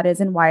what that is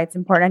and why it's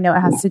important? I know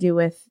it has to do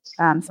with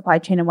supply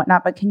chain and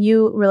whatnot, but can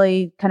you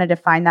really kind of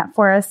define that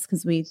for us?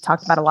 Because we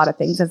talked about a lot of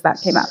things as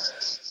that came up.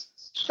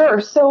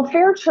 Sure. So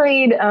fair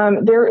trade,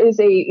 there is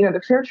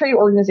the Fair Trade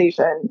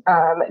Organization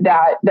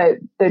that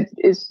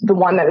is the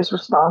one that is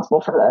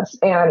responsible for this.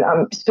 And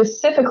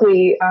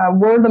specifically,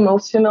 we're the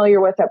most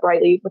familiar with at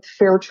Brightly with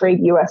Fair Trade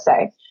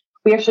USA.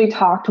 We actually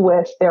talked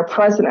with their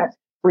president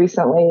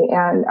recently,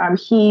 and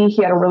he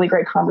had a really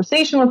great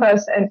conversation with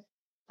us. And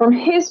from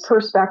his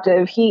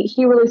perspective, he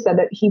really said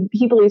that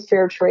he believes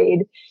fair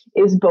trade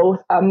is both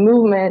a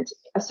movement,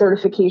 a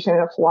certification,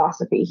 and a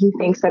philosophy. He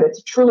thinks that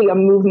it's truly a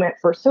movement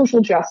for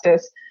social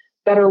justice,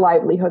 better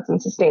livelihoods,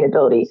 and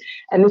sustainability.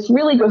 And this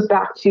really goes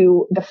back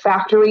to the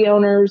factory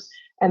owners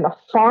and the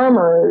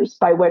farmers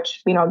by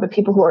which, the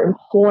people who are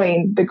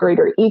employing the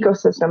greater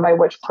ecosystem by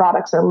which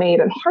products are made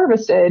and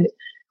harvested.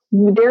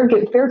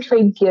 Fair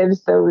trade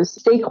gives those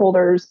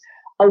stakeholders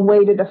a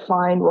way to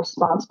define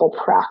responsible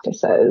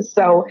practices.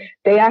 So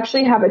they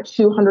actually have a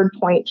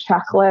 200-point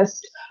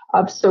checklist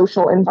of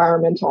social,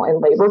 environmental,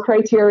 and labor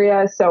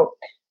criteria. So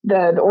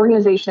the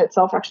organization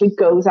itself actually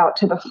goes out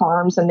to the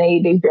farms and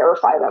they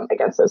verify them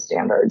against those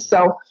standards.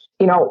 So,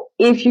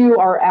 if you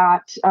are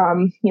at,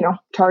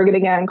 Target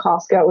again,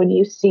 Costco, and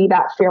you see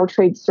that Fair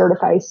Trade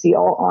Certified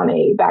seal on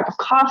a bag of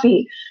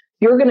coffee,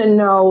 you're going to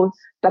know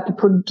that the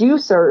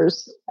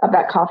producers of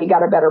that coffee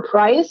got a better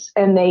price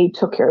and they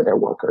took care of their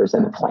workers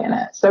and the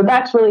planet. So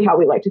that's really how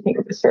we like to think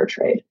of this fair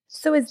trade.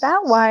 So is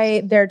that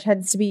why there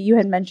tends to be, you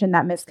had mentioned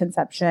that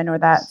misconception or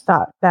that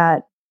thought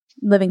that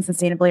living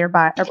sustainably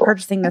or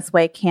purchasing this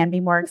way can be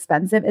more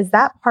expensive? Is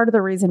that part of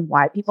the reason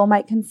why people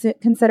might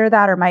consider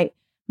that or might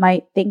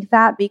think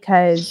that?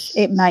 Because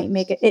it might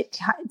make it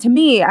to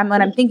me,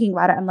 when I'm thinking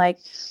about it, I'm like,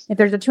 if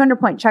there's a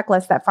 200-point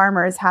checklist that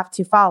farmers have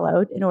to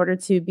follow in order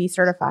to be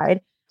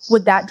certified,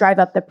 would that drive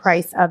up the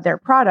price of their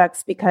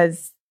products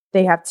because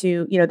they have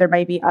to, there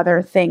might be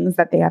other things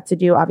that they have to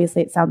do.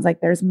 Obviously, it sounds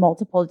like there's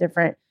multiple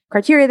different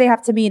criteria they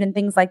have to meet and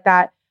things like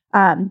that,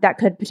 that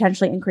could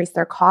potentially increase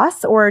their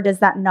costs, or does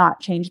that not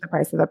change the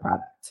price of the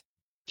product?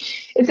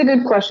 It's a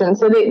good question.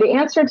 So the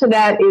answer to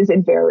that is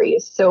it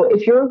varies. So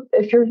if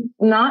you're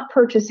not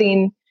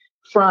purchasing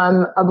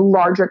from a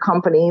larger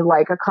company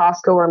like a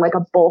Costco or like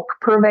a bulk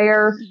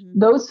purveyor,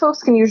 those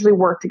folks can usually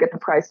work to get the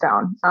price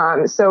down.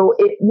 So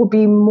it will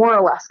be more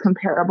or less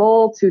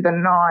comparable to the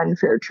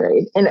non-fair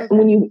trade. And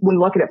when you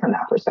look at it from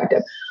that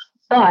perspective,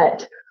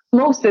 but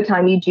most of the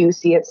time you do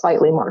see it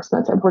slightly more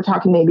expensive. We're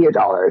talking maybe $1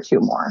 or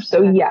 $2 more.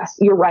 So yes,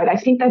 you're right. I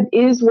think that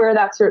is where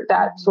that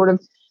sort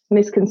of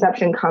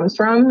misconception comes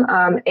from.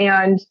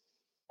 And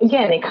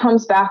again, it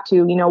comes back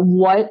to,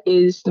 what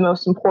is the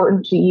most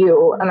important to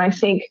you? And I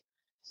think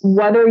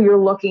whether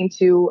you're looking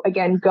to,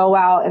 again, go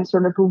out and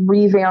sort of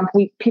revamp,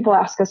 people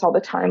ask us all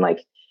the time, like,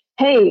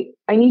 hey,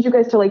 I need you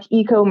guys to like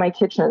eco my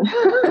kitchen.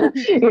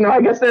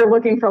 I guess they're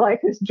looking for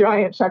like this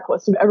giant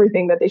checklist of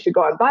everything that they should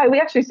go out and buy. We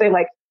actually say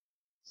like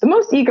the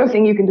most eco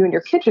thing you can do in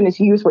your kitchen is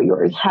use what you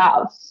already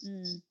have,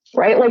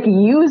 right? Like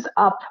use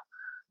up,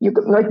 you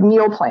could like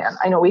meal plan.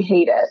 I know we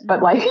hate it,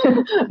 but like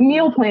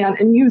meal plan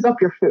and use up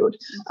your food.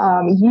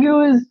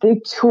 Use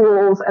the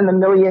tools and the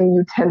million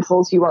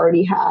utensils you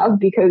already have,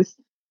 because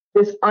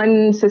this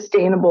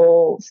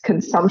unsustainable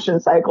consumption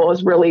cycle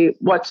is really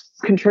what's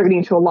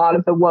contributing to a lot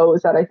of the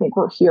woes that I think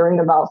we're hearing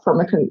about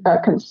from a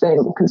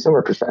sustainable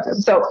consumer perspective.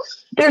 So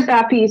there's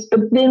that piece.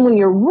 But then when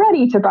you're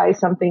ready to buy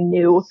something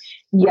new,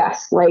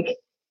 yes, like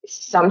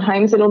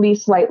sometimes it'll be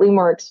slightly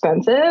more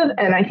expensive.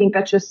 And I think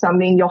that's just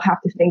something you'll have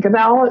to think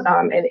about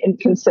and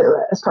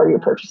consider it as part of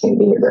your purchasing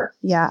behavior.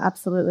 Yeah,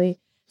 absolutely.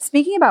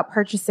 Speaking about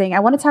purchasing, I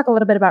want to talk a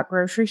little bit about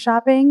grocery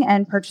shopping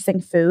and purchasing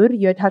food.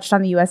 You had touched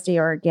on the USDA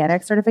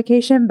organic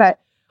certification, but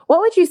what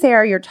would you say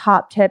are your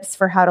top tips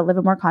for how to live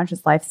a more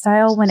conscious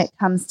lifestyle when it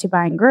comes to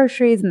buying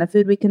groceries and the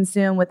food we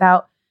consume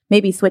without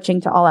maybe switching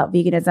to all-out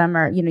veganism?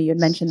 Or, you had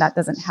mentioned that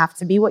doesn't have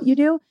to be what you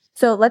do.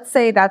 So let's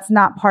say that's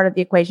not part of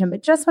the equation,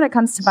 but just when it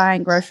comes to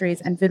buying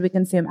groceries and food we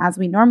consume as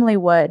we normally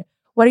would,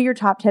 what are your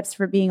top tips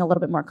for being a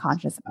little bit more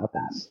conscious about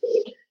that?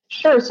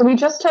 Sure. So we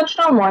just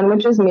touched on one,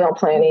 which is meal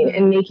planning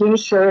and making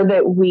sure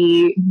that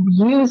we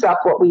use up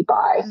what we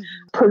buy,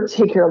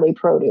 particularly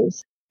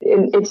produce.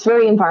 It's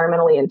very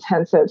environmentally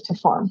intensive to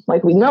farm.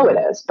 Like we know it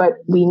is, but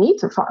we need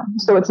to farm.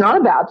 So it's not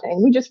a bad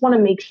thing. We just want to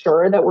make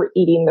sure that we're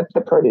eating the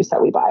produce that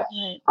we buy.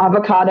 Right.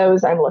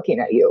 Avocados, I'm looking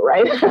at you,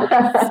 right?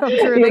 So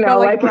true. They go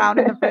like brown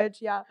in the fridge.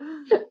 Yeah.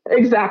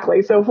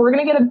 Exactly. So if we're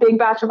going to get a big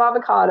batch of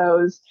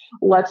avocados,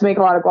 let's make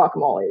a lot of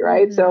guacamole,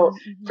 right? So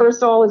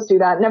first of all, let's do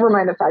that. Never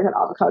mind the fact that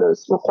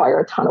avocados require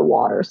a ton of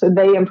water. So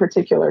they in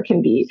particular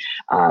can be,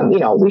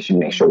 we should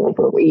make sure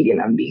we're eating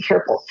them, be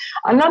careful.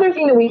 Another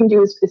thing that we can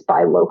do is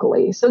buy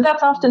locally. So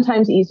that's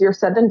oftentimes easier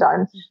said than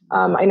done.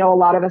 I know a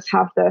lot of us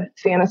have the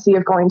fantasy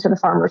of going to the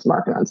farmer's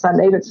market on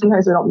Sunday, but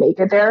sometimes we don't make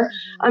it there.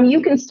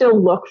 You can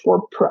still look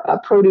for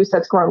produce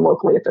that's grown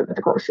locally at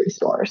the grocery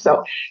store.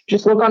 So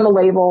just look on the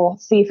label,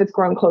 see if it's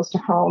grown close to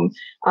home.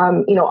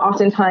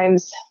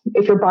 Oftentimes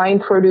if you're buying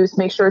produce,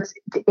 make sure it's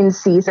in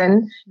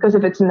season, because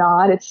if it's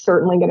not, it's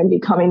certainly going to be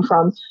coming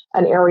from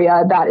an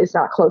area that is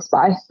not close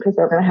by, because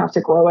they're going to have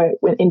to grow it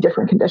in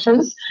different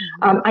conditions.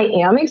 I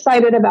am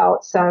excited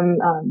about some,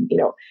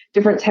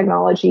 different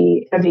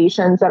technology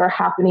innovations that are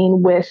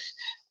happening with,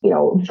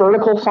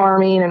 vertical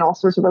farming and all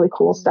sorts of really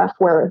cool stuff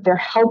where they're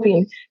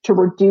helping to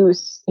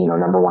reduce,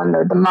 number one,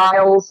 the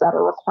miles that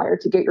are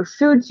required to get your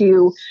food to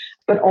you,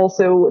 but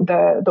also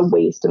the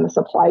waste in the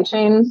supply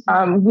chain.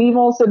 We've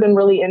also been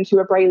really into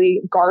a Brightly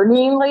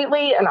gardening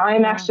lately, and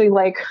I'm actually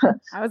like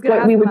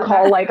what we would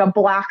call like a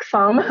black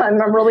thumb.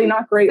 I'm really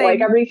not great. Same. Like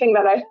everything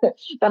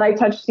that I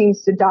touch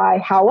seems to die.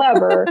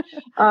 However,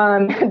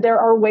 there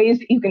are ways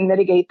that you can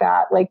mitigate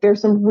that. Like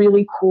there's some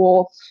really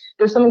cool.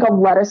 There's something called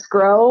Lettuce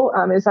Grow.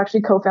 It's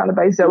actually co-founded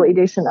by Zoe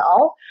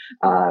Deschanel.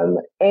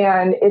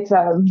 And it's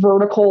a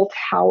vertical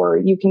tower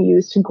you can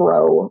use to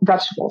grow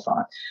vegetables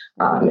on.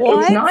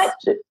 It's not,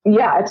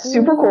 it's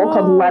super cool,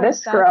 called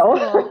Lettuce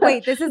Grow. Cool.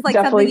 Wait, this is like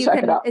something you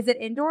can, is it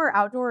indoor or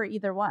outdoor or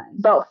either one?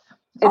 Both.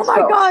 It's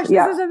gosh,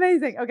 this is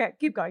amazing. Okay,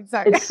 keep going.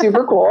 Sorry. It's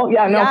super cool.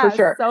 Yeah, no, for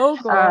sure. So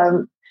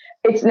cool.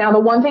 It's now the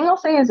one thing I'll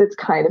say is it's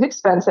kind of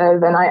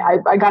expensive, and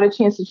I got a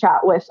chance to chat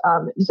with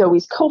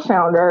Zoe's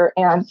co-founder,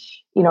 and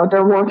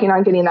they're working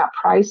on getting that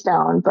price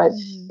down. But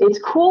it's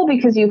cool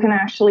because you can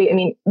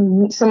actually,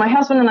 so my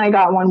husband and I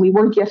got one. We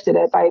were gifted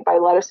it by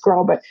Lettuce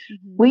Grow, but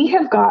we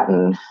have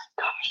gotten,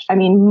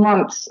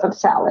 months of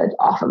salad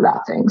off of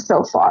that thing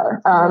so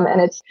far. And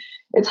it's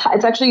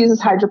actually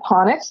uses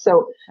hydroponics,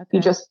 so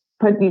you just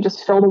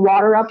fill the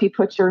water up, you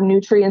put your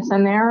nutrients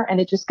in there, and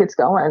it just gets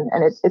going,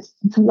 and it's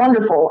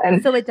wonderful.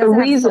 And so it doesn't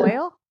have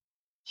soil?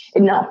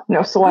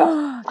 No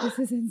soil. This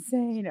is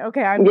insane.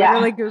 Okay, I'm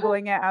literally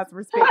Googling it as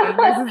we're speaking.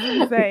 This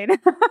is insane.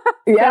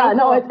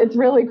 It's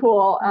really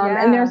cool.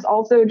 And there's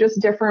also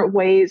just different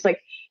ways,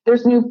 like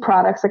there's new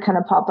products that kind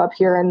of pop up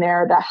here and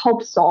there that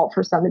help solve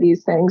for some of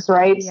these things,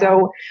 right? Yeah.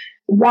 So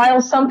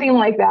while something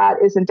like that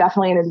is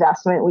definitely an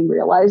investment, we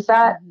realize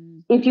that.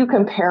 If you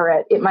compare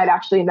it, it might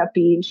actually end up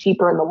being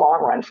cheaper in the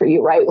long run for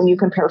you, right? When you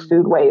compare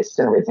food waste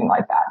and everything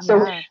like that.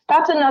 So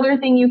that's another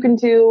thing you can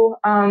do.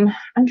 I'm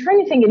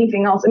trying to think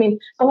anything else.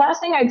 The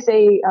last thing I'd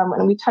say,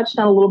 and we touched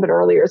on a little bit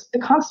earlier, is the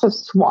concept of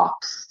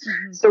swaps.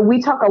 So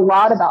we talk a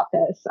lot about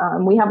this.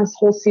 We have this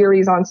whole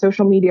series on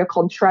social media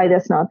called Try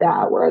This, Not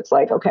That, where it's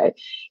like, okay,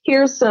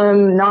 here's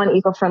some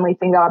non-eco-friendly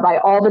thing that I buy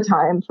all the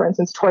time. For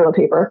instance, toilet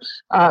paper.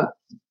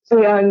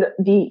 And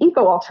the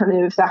eco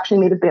alternative is actually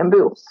made of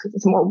bamboo because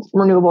it's a more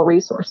renewable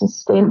resource and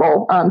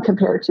sustainable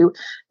compared to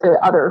the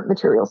other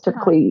materials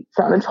typically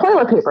found in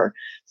toilet paper.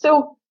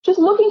 So just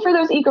looking for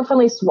those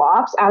eco-friendly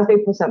swaps as they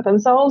present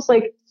themselves,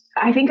 like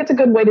I think it's a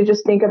good way to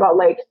just think about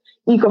like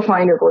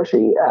eco-find your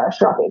grocery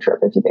shopping trip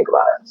if you think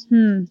about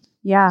it.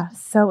 Yeah,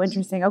 so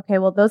interesting. Okay,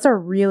 well, those are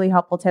really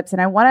helpful tips.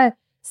 And I want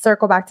to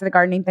circle back to the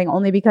gardening thing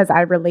only because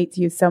I relate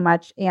to you so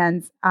much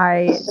and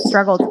I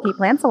struggled to keep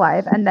plants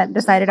alive and then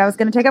decided I was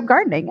going to take up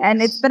gardening.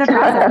 And it's been a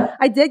process.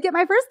 I did get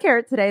my first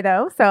carrot today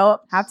though. So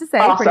have to say,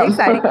 awesome. Pretty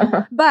exciting.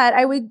 But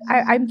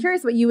I'm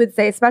curious what you would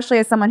say, especially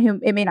as someone who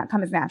it may not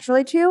come as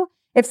naturally to.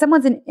 If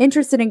someone's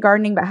interested in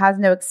gardening but has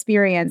no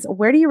experience,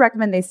 where do you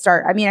recommend they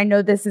start? I mean, I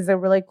know this is a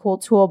really cool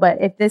tool,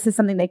 but if this is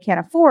something they can't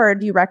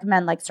afford, do you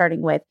recommend like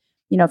starting with,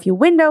 a few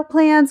window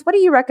plants? What do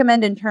you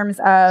recommend in terms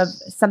of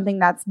something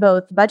that's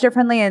both budget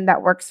friendly and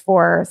that works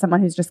for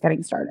someone who's just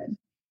getting started?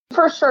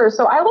 For sure.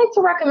 So I like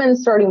to recommend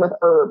starting with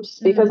herbs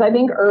because I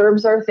think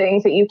herbs are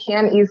things that you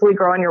can easily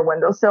grow on your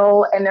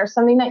windowsill. And there's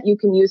something that you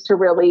can use to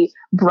really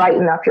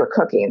brighten up your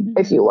cooking,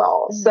 if you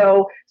will.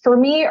 So for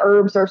me,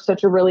 herbs are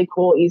such a really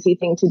cool, easy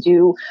thing to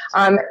do.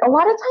 A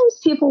lot of times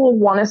people will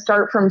want to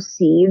start from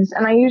seeds.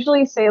 And I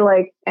usually say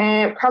like,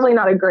 probably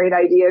not a great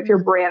idea if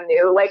you're brand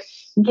new. Like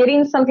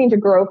getting something to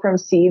grow from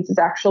seeds is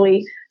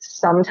actually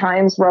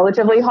sometimes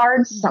relatively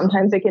hard.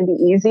 Sometimes it can be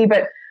easy,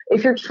 but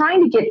if you're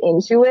trying to get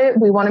into it,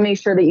 we want to make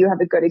sure that you have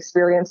a good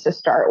experience to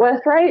start with,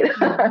 right?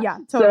 Yeah,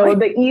 totally. So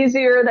the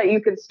easier that you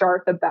can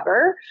start, the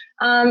better.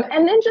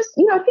 And then just,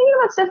 thinking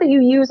about stuff that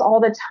you use all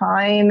the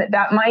time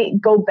that might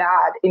go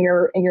bad in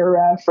your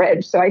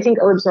fridge. So I think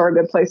herbs are a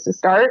good place to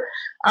start.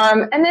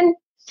 And then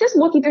just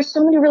looking, there's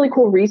so many really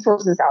cool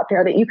resources out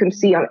there that you can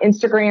see on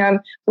Instagram.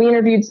 We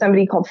interviewed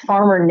somebody called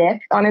Farmer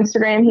Nick on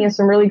Instagram. He has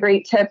some really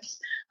great tips.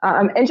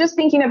 And just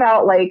thinking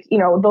about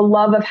the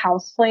love of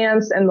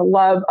houseplants and the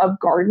love of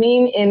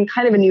gardening in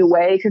kind of a new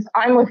way. Cause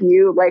I'm with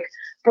you, like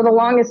for the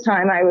longest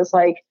time, I was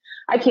like,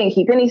 I can't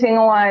keep anything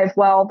alive.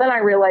 Well, then I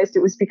realized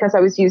it was because I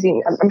was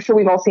using, I'm sure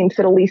we've all seen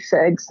fiddle leaf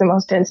figs, the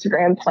most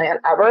Instagram plant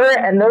ever.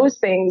 And those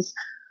things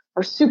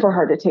are super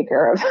hard to take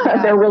care of.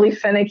 Yeah. They're really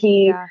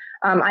finicky. Yeah.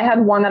 I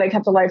had one that I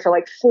kept alive for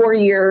like 4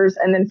 years.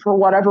 And then for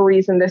whatever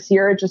reason this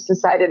year, it just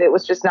decided it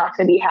was just not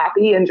going to be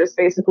happy and just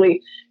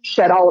basically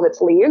shed all of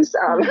its leaves.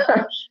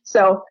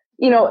 So,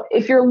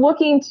 if you're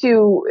looking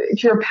to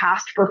your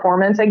past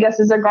performance, I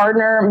guess, as a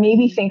gardener,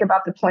 maybe think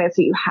about the plants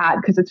that you had,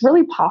 because it's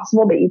really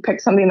possible that you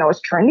picked something that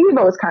was trendy,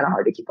 but was kind of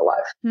hard to keep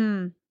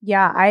alive.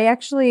 Yeah, I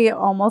actually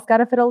almost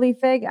got a fiddle leaf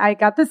fig. I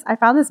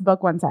found this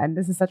book one time.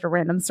 This is such a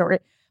random story,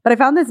 but I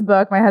found this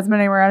book. My husband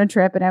and I were on a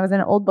trip and I was in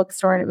an old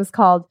bookstore and it was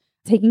called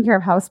Taking Care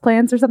of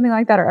Houseplants or something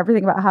like that, or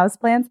Everything About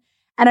Houseplants.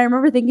 And I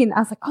remember thinking, I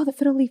was like, oh, the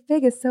fiddle leaf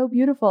fig is so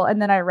beautiful.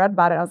 And then I read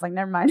about it. I was like,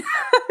 never mind.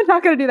 I'm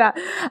not going to do that.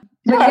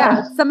 But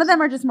yeah, some of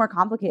them are just more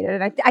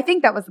complicated. And I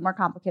think that was the more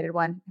complicated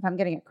one, if I'm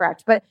getting it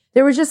correct. But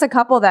there was just a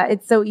couple that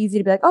it's so easy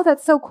to be like, oh,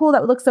 that's so cool.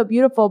 That looks so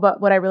beautiful.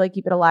 But would I really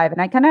keep it alive?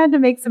 And I kind of had to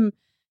make some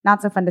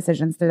not so fun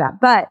decisions through that.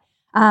 But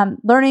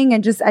learning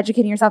and just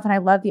educating yourself. And I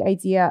love the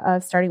idea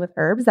of starting with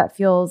herbs. That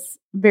feels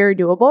very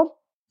doable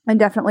and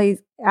definitely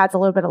adds a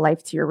little bit of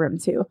life to your room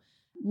too.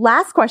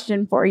 Last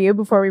question for you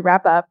before we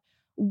wrap up.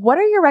 What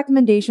are your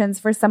recommendations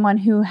for someone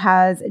who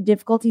has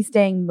difficulty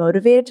staying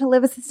motivated to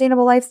live a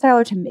sustainable lifestyle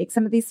or to make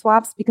some of these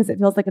swaps because it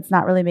feels like it's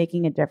not really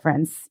making a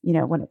difference,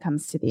 when it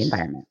comes to the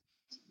environment?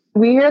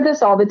 We hear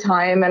this all the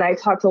time. And I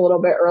talked a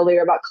little bit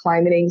earlier about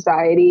climate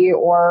anxiety,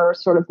 or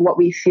sort of what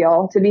we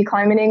feel to be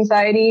climate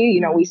anxiety.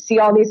 We see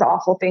all these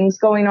awful things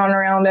going on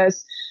around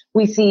us.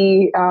 We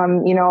see,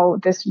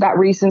 that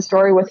recent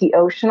story with the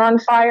ocean on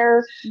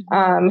fire.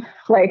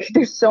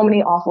 There's so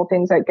many awful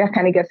things that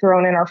kind of get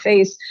thrown in our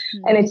face.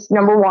 And it's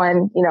number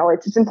one,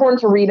 it's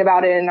important to read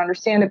about it and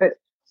understand it. But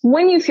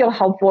when you feel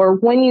helpful or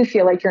when you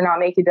feel like you're not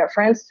making a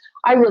difference,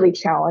 I really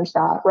challenge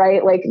that,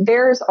 right? Like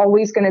there's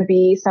always going to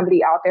be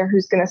somebody out there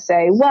who's going to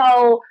say,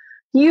 well,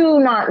 you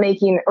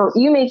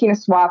making a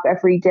swap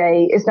every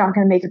day is not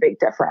going to make a big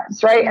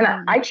difference, right? And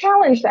I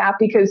challenge that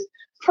because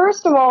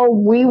first of all,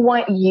 we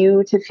want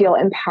you to feel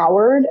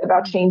empowered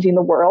about changing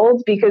the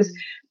world, because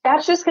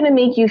that's just going to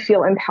make you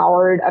feel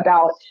empowered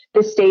about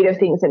the state of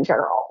things in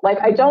general. Like,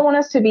 I don't want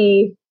us to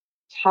be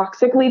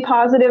toxically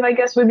positive, I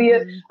guess would be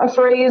a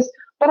phrase,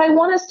 but I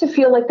want us to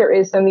feel like there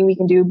is something we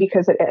can do,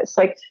 because it is.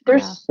 Like,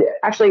 there's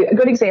actually a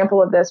good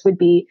example of this would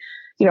be,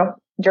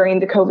 during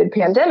the COVID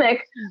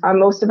pandemic,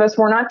 most of us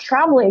were not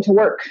traveling to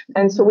work.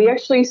 And so we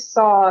actually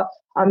saw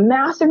a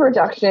massive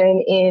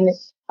reduction in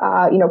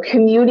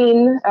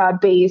commuting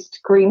based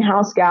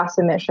greenhouse gas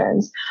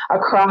emissions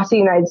across the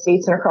United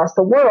States and across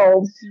the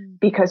world,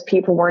 because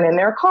people weren't in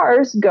their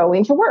cars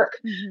going to work.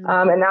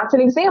 And that's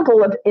an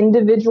example of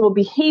individual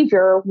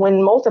behavior,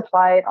 when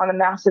multiplied on a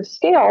massive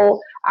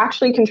scale,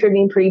 actually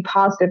contributing pretty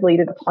positively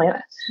to the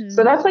planet.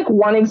 So that's like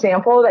one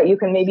example that you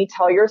can maybe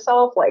tell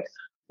yourself, like,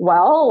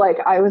 well, like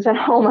I was at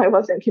home, I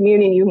wasn't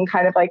commuting. You can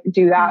kind of like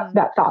do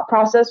that thought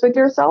process with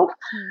yourself.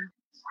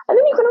 And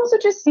then you can also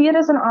just see it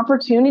as an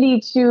opportunity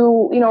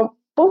to,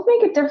 both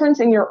make a difference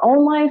in your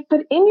own life,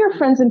 but in your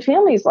friends and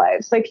family's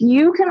lives. Like,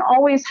 you can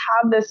always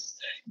have this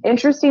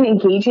interesting,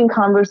 engaging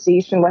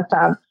conversation with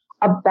them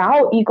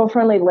about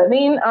eco-friendly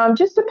living,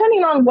 just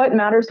depending on what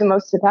matters the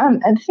most to them.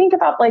 And think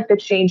about like the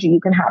change that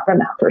you can have from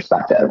that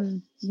perspective.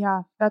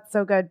 Yeah, that's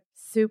so good.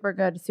 Super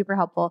good. Super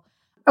helpful.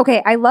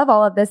 Okay. I love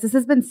all of this. This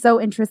has been so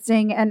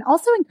interesting and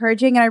also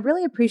encouraging. And I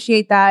really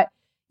appreciate that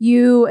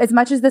you, as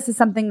much as this is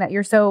something that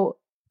you're so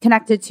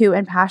connected to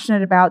and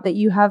passionate about, that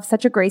you have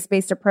such a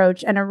grace-based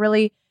approach and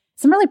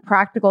some really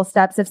practical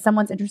steps if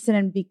someone's interested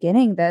in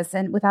beginning this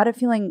and without it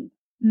feeling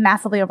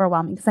massively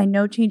overwhelming. Because I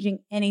know changing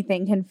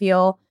anything can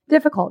feel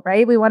difficult,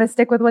 right? We want to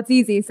stick with what's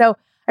easy. So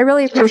I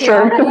really appreciate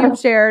all that you've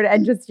shared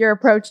and just your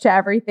approach to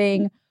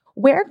everything.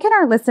 Where can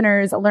our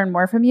listeners learn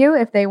more from you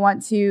if they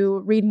want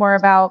to read more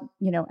about,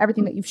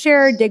 everything that you've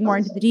shared, dig more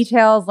into the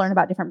details, learn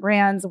about different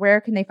brands?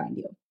 Where can they find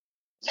you?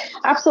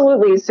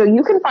 Absolutely. So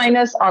you can find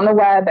us on the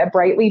web at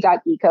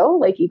brightly.eco,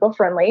 like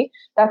eco-friendly.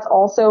 That's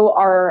also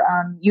our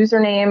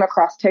username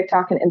across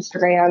TikTok and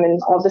Instagram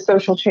and all the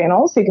social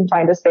channels. So you can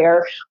find us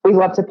there. We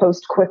love to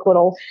post quick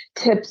little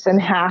tips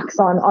and hacks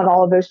on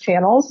all of those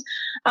channels.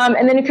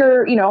 And then if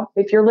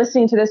you're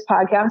listening to this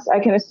podcast,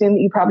 I can assume that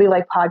you probably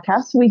like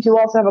podcasts. We do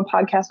also have a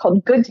podcast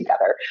called Good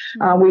Together,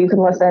 where you can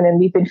listen, and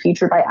we've been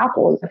featured by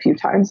Apple a few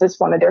times as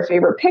one of their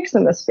favorite picks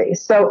in this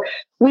space. So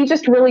we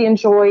just really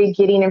enjoy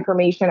getting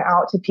information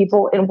out to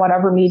people in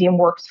whatever medium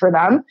works for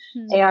them,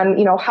 and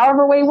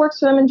however way works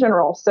for them in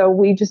general. So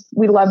we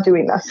love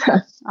doing this.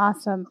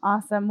 Awesome.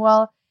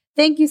 Well,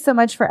 thank you so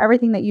much for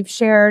everything that you've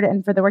shared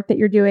and for the work that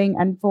you're doing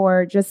and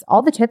for just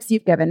all the tips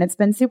you've given. It's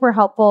been super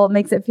helpful. It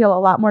makes it feel a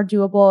lot more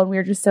doable, and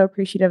we're just so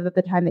appreciative of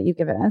the time that you've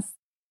given us.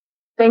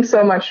 Thanks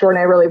so much, Jordan.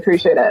 I really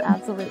appreciate it.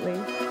 Absolutely.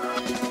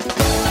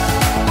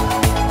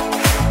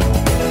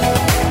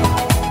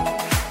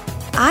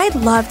 I'd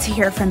love to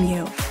hear from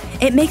you.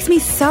 It makes me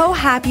so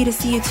happy to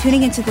see you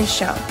tuning into this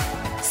show.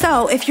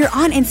 So if you're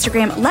on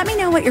Instagram, let me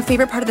know what your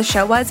favorite part of the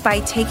show was by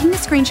taking a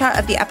screenshot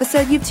of the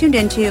episode you've tuned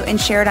into and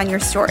share it on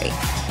your story.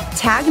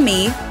 Tag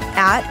me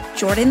at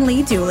Jordan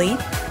Lee Dooley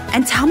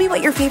and tell me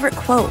what your favorite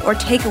quote or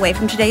takeaway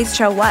from today's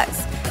show was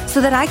so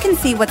that I can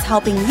see what's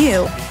helping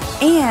you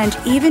and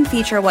even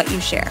feature what you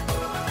share.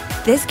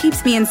 This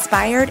keeps me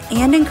inspired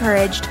and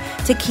encouraged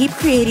to keep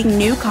creating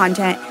new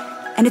content,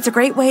 and it's a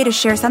great way to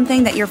share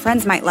something that your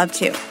friends might love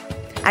too.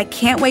 I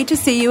can't wait to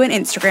see you in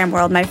Instagram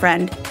world, my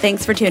friend.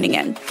 Thanks for tuning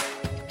in.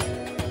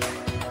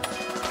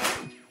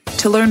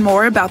 To learn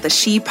more about the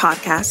She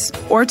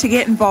Podcast or to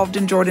get involved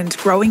in Jordan's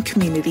growing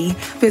community,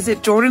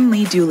 visit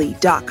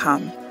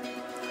jordanleedooley.com.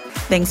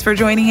 Thanks for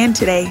joining in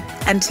today.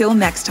 Until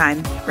next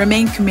time,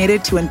 remain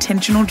committed to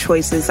intentional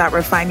choices that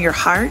refine your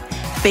heart,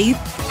 faith,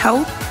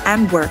 health,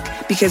 and work,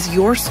 because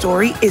your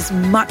story is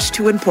much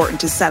too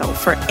important to settle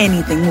for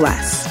anything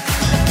less.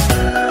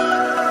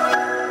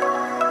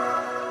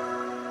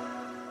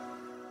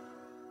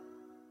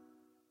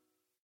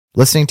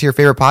 Listening to your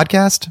favorite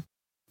podcast?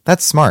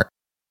 That's smart.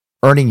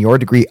 Earning your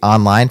degree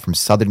online from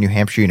Southern New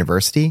Hampshire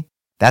University?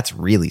 That's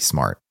really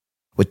smart.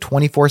 With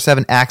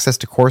 24/7 access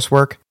to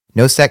coursework,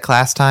 no set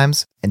class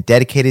times, and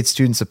dedicated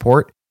student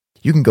support,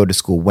 you can go to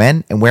school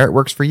when and where it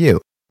works for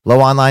you. Low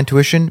online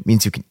tuition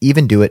means you can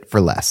even do it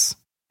for less.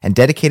 And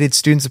dedicated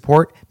student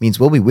support means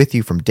we'll be with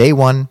you from day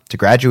one to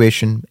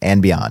graduation and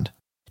beyond.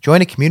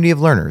 Join a community of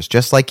learners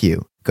just like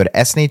you. Go to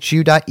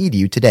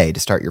snhu.edu today to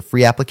start your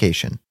free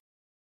application.